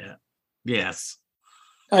know that. Yes.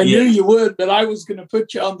 I knew you would, but I was going to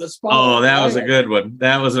put you on the spot. Oh, that was a good one.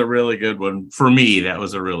 That was a really good one. For me, that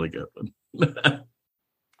was a really good one.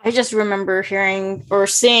 I just remember hearing or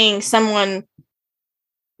seeing someone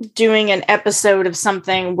doing an episode of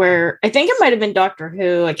something where I think it might have been Doctor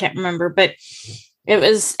Who, I can't remember, but it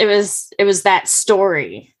was that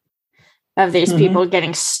story of these people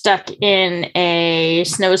getting stuck in a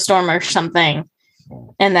snowstorm or something,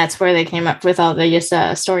 and that's where they came up with all these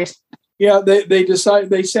stories. Yeah,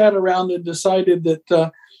 they sat around and decided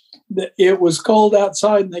that it was cold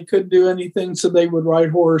outside and they couldn't do anything, so they would write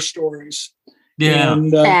horror stories. Yeah,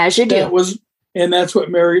 and, as you do. That's what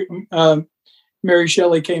Mary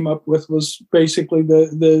Shelley came up with, was basically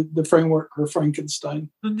the framework for Frankenstein.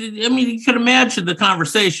 I mean, you can imagine the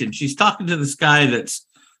conversation. She's talking to this guy that's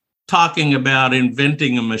talking about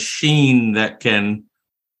inventing a machine that can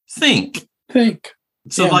think.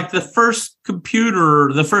 So like the first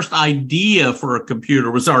idea for a computer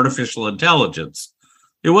was artificial intelligence.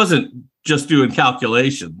 It wasn't just doing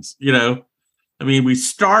calculations, I mean, we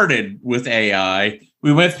started with AI.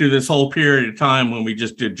 We went through this whole period of time when we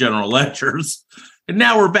just did general ledgers, and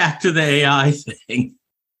now we're back to the AI thing.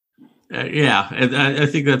 And I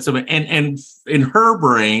think that's something. And in her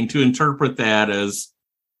brain, to interpret that as,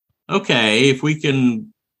 okay, if we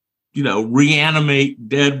can, reanimate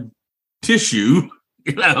dead tissue,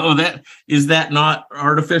 is that not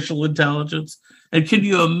artificial intelligence? And can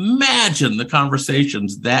you imagine the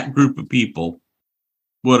conversations that group of people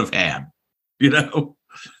would have had? A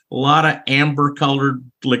lot of amber-colored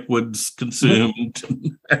liquids consumed.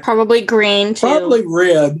 Probably green, too. Probably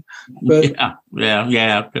red. But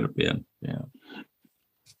yeah, it could have been.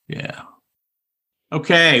 Yeah.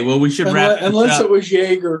 Okay, well, we should wrap this unless up. it was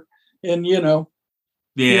Jaeger, and Yeah.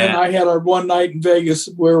 and I had our one night in Vegas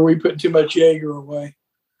where we put too much Jaeger away.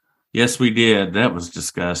 Yes, we did. That was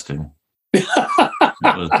disgusting.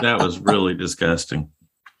 that was really disgusting.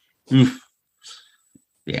 Oof.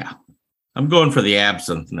 Yeah, I'm going for the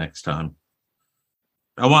absinthe next time.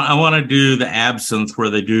 I want to do the absinthe where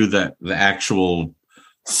they do the actual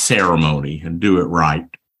ceremony and do it right,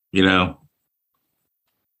 because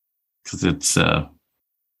it's to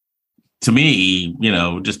me,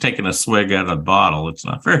 just taking a swig out of the bottle, it's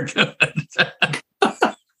not very good.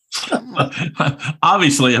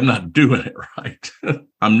 Obviously, I'm not doing it right.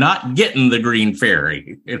 I'm not getting the green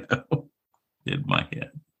fairy, in my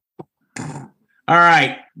head. All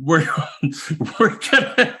right, we're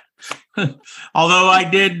gonna. Although I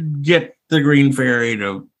did get the green fairy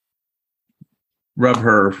to rub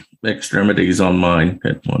her extremities on mine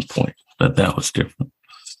at one point, but that was different.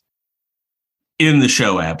 In the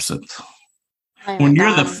show Absinthe, when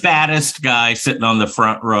you're the fattest guy sitting on the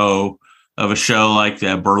front row of a show like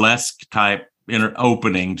that, burlesque type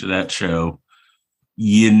opening to that show,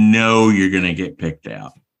 you're going to get picked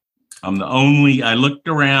out. I looked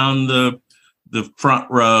around the front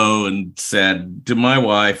row and said to my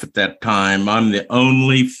wife at that time, I'm the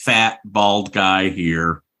only fat, bald guy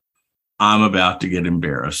here. I'm about to get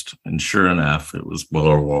embarrassed. And sure enough, it was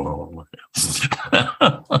blah.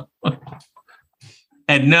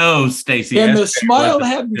 And no, Stacy. And the smile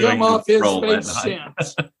hadn't come off his face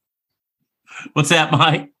since. What's that,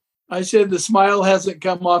 Mike? I said the smile hasn't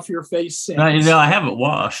come off your face since. I haven't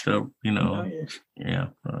washed, Yeah,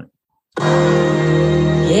 right.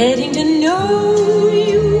 Getting to know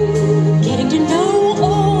you, getting to know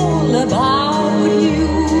all about you.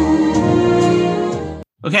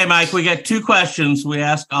 Okay, Mike, we got 2 questions we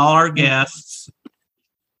ask all our guests.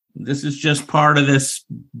 This is just part of this,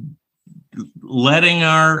 letting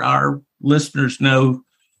our listeners know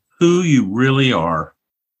who you really are.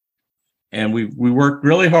 And we worked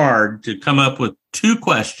really hard to come up with 2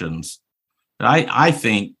 questions that I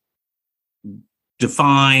think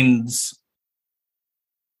defines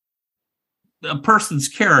a person's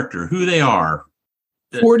character, who they are.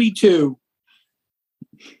 42.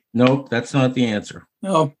 Nope, that's not the answer.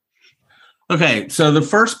 No. Okay, so the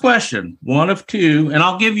first question, 1 of 2, and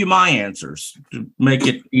I'll give you my answers to make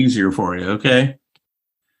it easier for you, okay?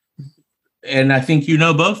 And I think you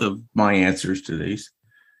know both of my answers to these.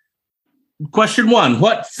 Question 1,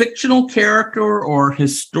 what fictional character or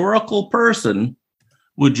historical person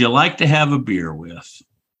would you like to have a beer with?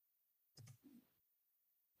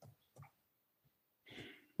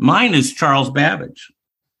 Mine is Charles Babbage.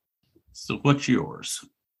 So what's yours?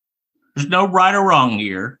 There's no right or wrong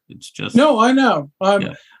here. It's just no. I know.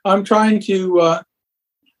 I'm trying to.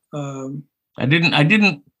 I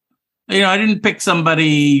didn't pick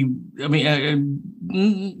somebody. I mean,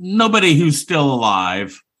 nobody who's still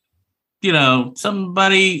alive.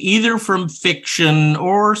 Somebody either from fiction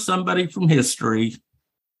or somebody from history.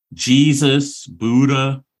 Jesus,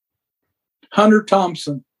 Buddha, Hunter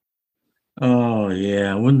Thompson. Oh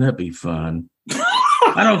yeah, wouldn't that be fun?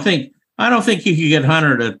 I don't think you could get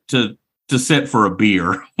Hunter to sit for a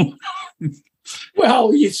beer.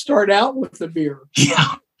 Well, you start out with the beer.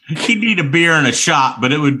 Yeah, he'd need a beer and a shot,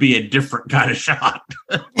 but it would be a different kind of shot.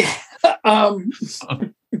 Oh,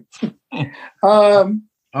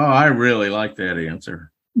 I really like that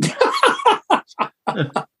answer.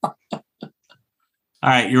 All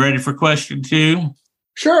right, you ready for question 2?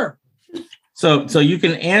 Sure. So you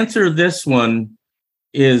can answer this one.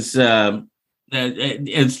 It's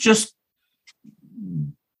just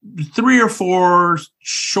 3 or 4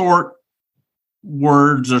 short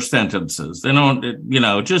words or sentences. They don't,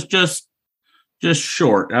 just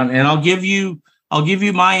short. And I'll give you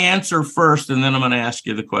my answer first, and then I'm going to ask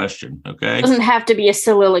you the question. Okay. It doesn't have to be a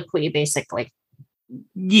soliloquy, basically.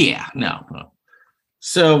 Yeah, no.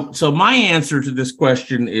 So my answer to this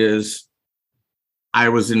question is, I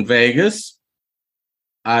was in Vegas.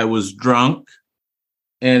 I was drunk,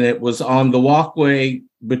 and it was on the walkway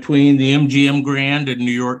between the MGM Grand and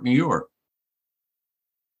New York, New York.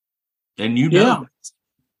 And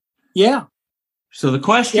Yeah. So the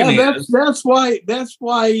question is, that's why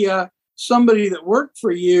somebody that worked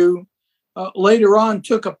for you later on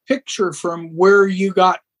took a picture from where you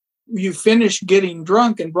finished getting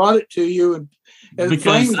drunk and brought it to you and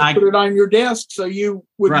framed it, put it on your desk so you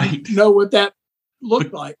would know what that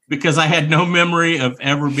looked like. Because I had no memory of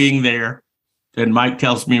ever being there, and Mike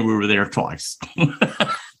tells me we were there twice.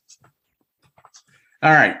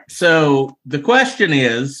 All right. So the question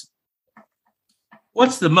is,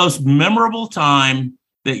 what's the most memorable time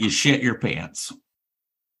that you shit your pants?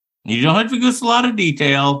 You don't have to give us a lot of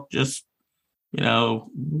detail. Just,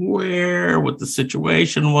 what the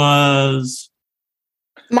situation was.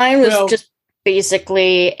 Mine was just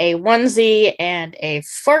basically a onesie and a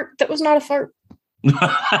fart that was not a fart.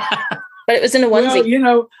 But it was in a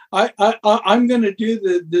onesie. I'm going to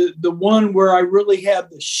do the one where I really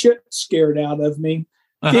had the shit scared out of me,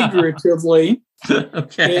 figuratively.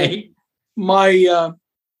 Okay.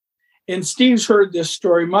 And Steve's heard this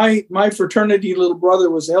story. My fraternity little brother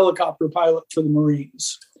was a helicopter pilot for the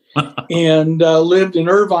Marines and lived in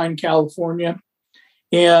Irvine, California.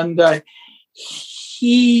 And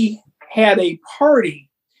he had a party.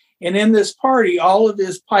 And in this party, all of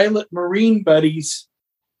his pilot Marine buddies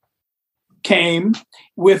came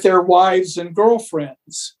with their wives and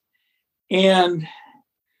girlfriends. And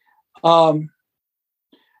about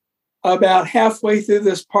halfway through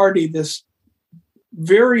this party, this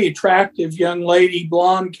very attractive young lady,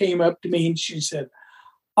 blonde, came up to me and she said,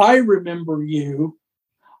 "I remember you.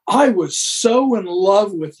 I was so in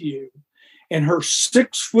love with you." And her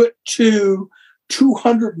 6'2",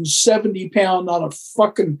 270-pound, not a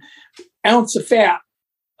fucking ounce of fat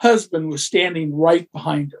husband was standing right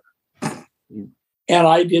behind her. And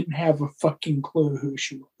I didn't have a fucking clue who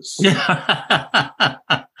she was.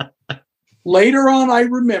 Later on, I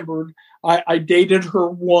remembered I dated her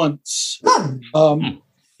once.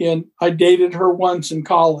 And I dated her once in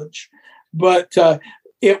college. But the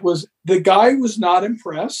guy was not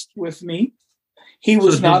impressed with me. He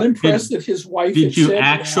was not impressed that his wife did you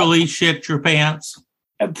actually shit your pants?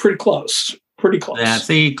 Pretty close. Pretty close. Yeah,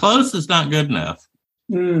 see, close is not good enough.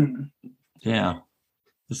 Mm. Yeah.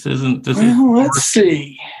 Let's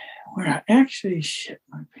see. Where I actually shit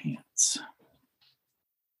my pants.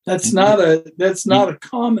 That's not a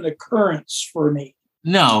common occurrence for me.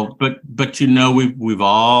 No, but we've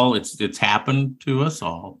all it's happened to us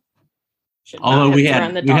all. Although we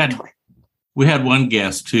had one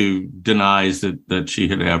guest who denies that she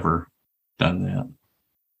had ever done that.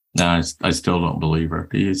 No, I still don't believe her.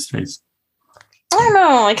 Do you, Stacey? I don't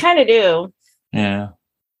know. I kind of do. Yeah.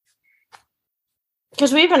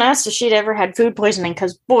 Because we even asked if she'd ever had food poisoning.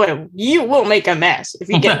 Because boy, you will make a mess if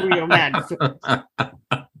you get real mad.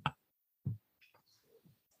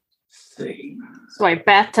 That's why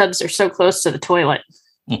bathtubs are so close to the toilet.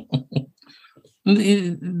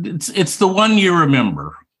 It's the one you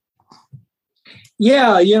remember.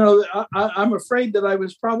 Yeah, I'm afraid that I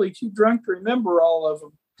was probably too drunk to remember all of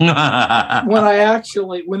them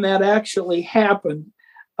when that actually happened.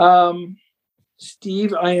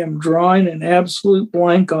 Steve, I am drawing an absolute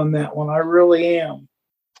blank on that one. I really am.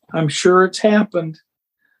 I'm sure it's happened,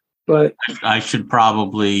 but I should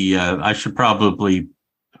probably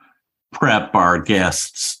prep our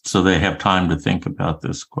guests so they have time to think about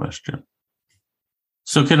this question.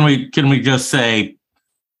 So can we just say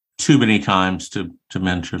too many times to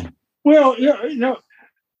mention? Well,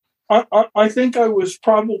 I think I was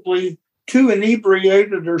probably too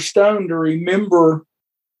inebriated or stoned to remember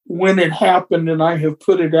when it happened, and I have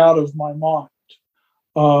put it out of my mind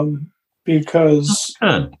because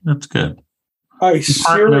that's good.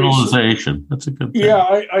 Compartmentalization. That's a good thing.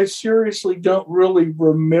 Yeah, I seriously don't really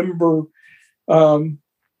remember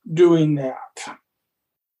doing that.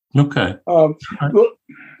 Okay.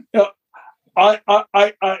 I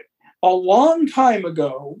a long time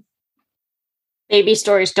ago. Baby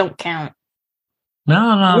stories don't count.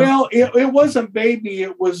 No. Well, it wasn't baby.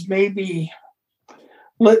 It was maybe.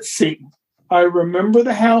 Let's see. I remember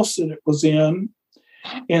the house that it was in,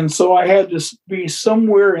 and so I had to be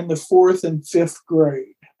somewhere in the 4th and 5th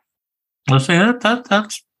grade. Let's say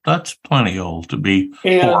that's plenty old to be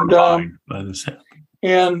horrified by this happening.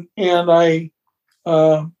 And I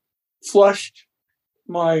flushed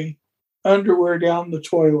my underwear down the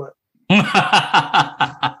toilet.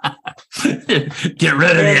 Get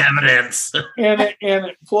rid of the evidence. And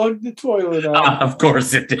it plugged the toilet up. Of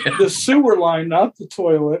course it did. The sewer line, not the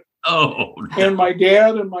toilet. Oh. No. And my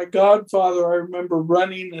dad and my godfather, I remember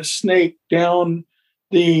running a snake down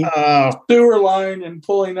the sewer line and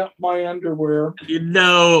pulling up my underwear. You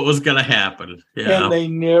know it was going to happen. Yeah. And they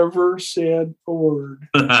never said a word.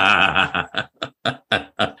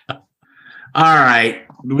 All right.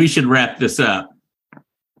 We should wrap this up.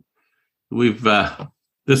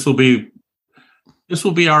 This will be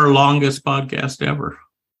our longest podcast ever.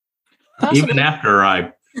 Possibly. Even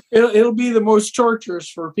after it'll be the most torturous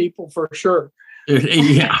for people for sure.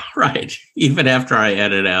 Yeah, right. Even after I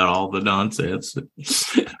edit out all the nonsense.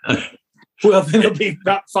 Well, then it'll be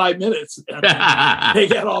about 5 minutes. They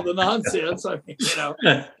got all the nonsense. I mean,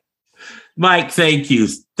 Mike, thank you.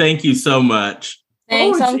 Thank you so much.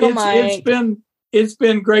 Thanks, Uncle Mike. It's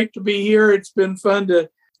been great to be here. It's been fun to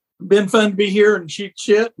been fun to be here and shoot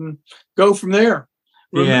shit and go from there.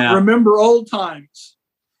 Yeah. Remember old times.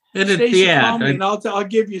 Stacey, and I'll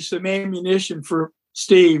give you some ammunition for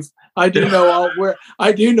Steve. I do know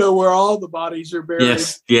where all the bodies are buried.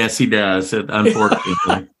 Yes, he does.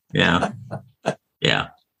 Unfortunately, yeah.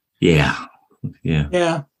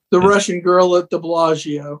 The Russian girl at the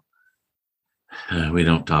Bellagio. We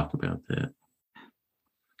don't talk about that,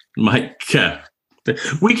 Mike.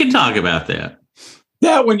 We can talk about that.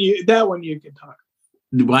 That one you can talk.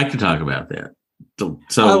 I can talk about that.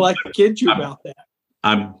 So I like to kid you about that.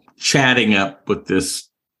 I'm chatting up with this.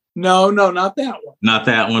 No, not that one. Not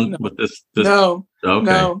that one. No. With this. No. Okay.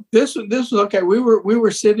 No. This was okay. We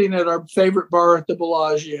were sitting at our favorite bar at the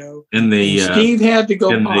Bellagio. Steve had to go.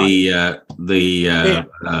 In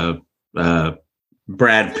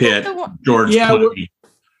Brad Pitt, George Clooney.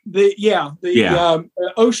 The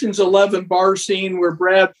Ocean's 11 bar scene where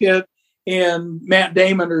Brad Pitt and Matt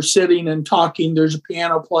Damon are sitting and talking. There's a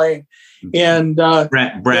piano playing, and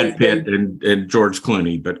Brad Pitt and George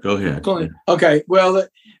Clooney. But go ahead. Clooney. Okay. Well,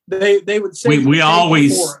 they would say we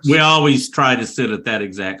always try to sit at that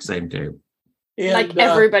exact same table, and, like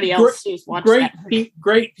everybody else who's watching.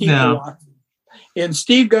 Great people watching. And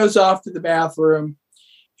Steve goes off to the bathroom,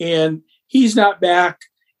 and he's not back.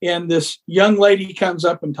 And this young lady comes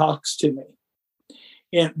up and talks to me,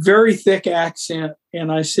 and very thick accent.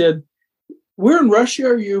 And I said, "Where in Russia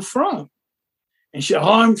are you from?" And she said,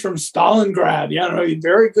 "Oh, I'm from Stalingrad."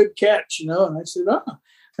 Very good catch, And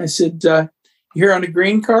I said, "You're on a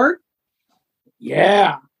green card?"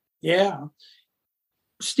 Yeah.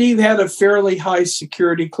 Steve had a fairly high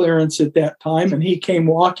security clearance at that time, and he came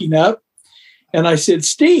walking up, and I said,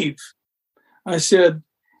 "Steve," I said,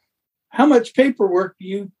 "how much paperwork do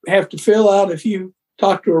you have to fill out if you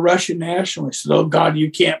talk to a Russian national?" He said, "Oh, God,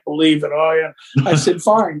 you can't believe it." Oh, yeah. I said,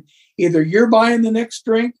 "Fine. Either you're buying the next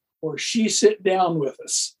drink or she sit down with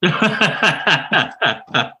us."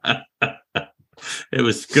 It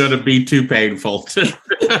was going to be too painful to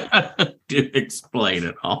explain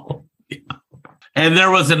it all. Yeah. And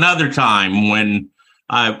there was another time when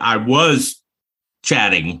I was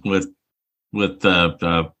chatting with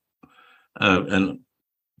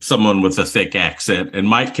someone with a thick accent, and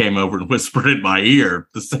Mike came over and whispered in my ear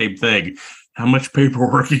the same thing. "How much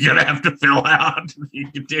paperwork are you going to have to fill out if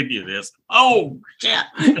you continue this?" Oh, shit.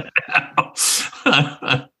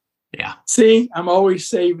 Yeah. See, I'm always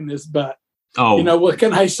saving his butt. Oh, what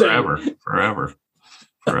can I say? Forever.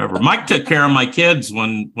 Mike took care of my kids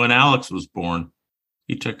when Alex was born.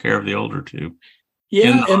 He took care of the older two.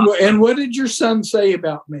 Yeah. And what did your son say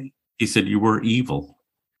about me? He said, "You were evil."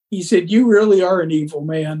 He said, "You really are an evil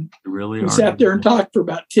man." You really are. We sat there and talked for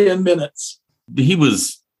about 10 minutes. He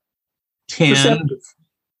was 10. Perceptive.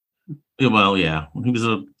 Well, yeah. He was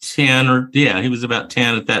he was about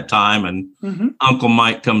 10 at that time. And Uncle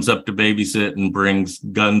Mike comes up to babysit and brings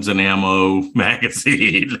Guns and Ammo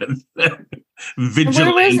magazine.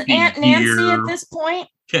 Vigilante. Where was Aunt Nancy at this point?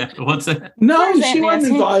 Yeah, what's that? No, she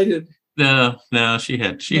wasn't invited. No, she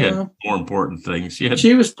had more important things. She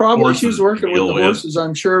was working with the horses,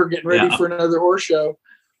 I'm sure, getting ready for another horse show.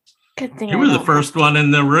 Good thing you were the first one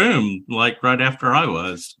in the room, like right after I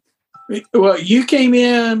was. Well, you came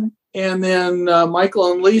in, and then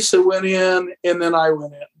Michael and Lisa went in, and then I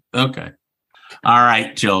went in. Okay. All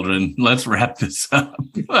right, children, let's wrap this up.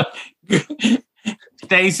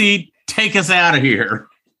 Stacey, take us out of here.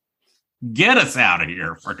 Get us out of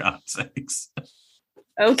here, for God's sakes.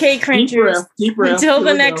 Okay, cringers. Deep breath. Until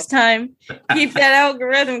the next time, keep that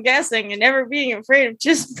algorithm guessing and never being afraid of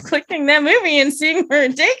just clicking that movie and seeing where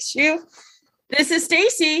it takes you. This is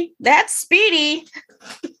Stacey. That's Speedy.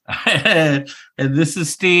 And this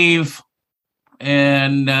is Steve.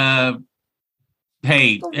 And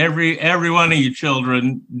hey, every one of you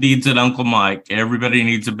children needs an Uncle Mike. Everybody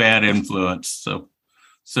needs a bad influence. So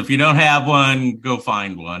if you don't have one, go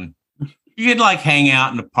find one. You could hang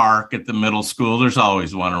out in the park at the middle school. There's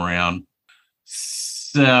always one around.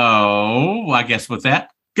 So I guess with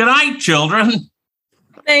that, good night, children.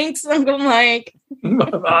 Thanks, Uncle Mike.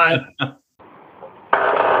 Bye-bye.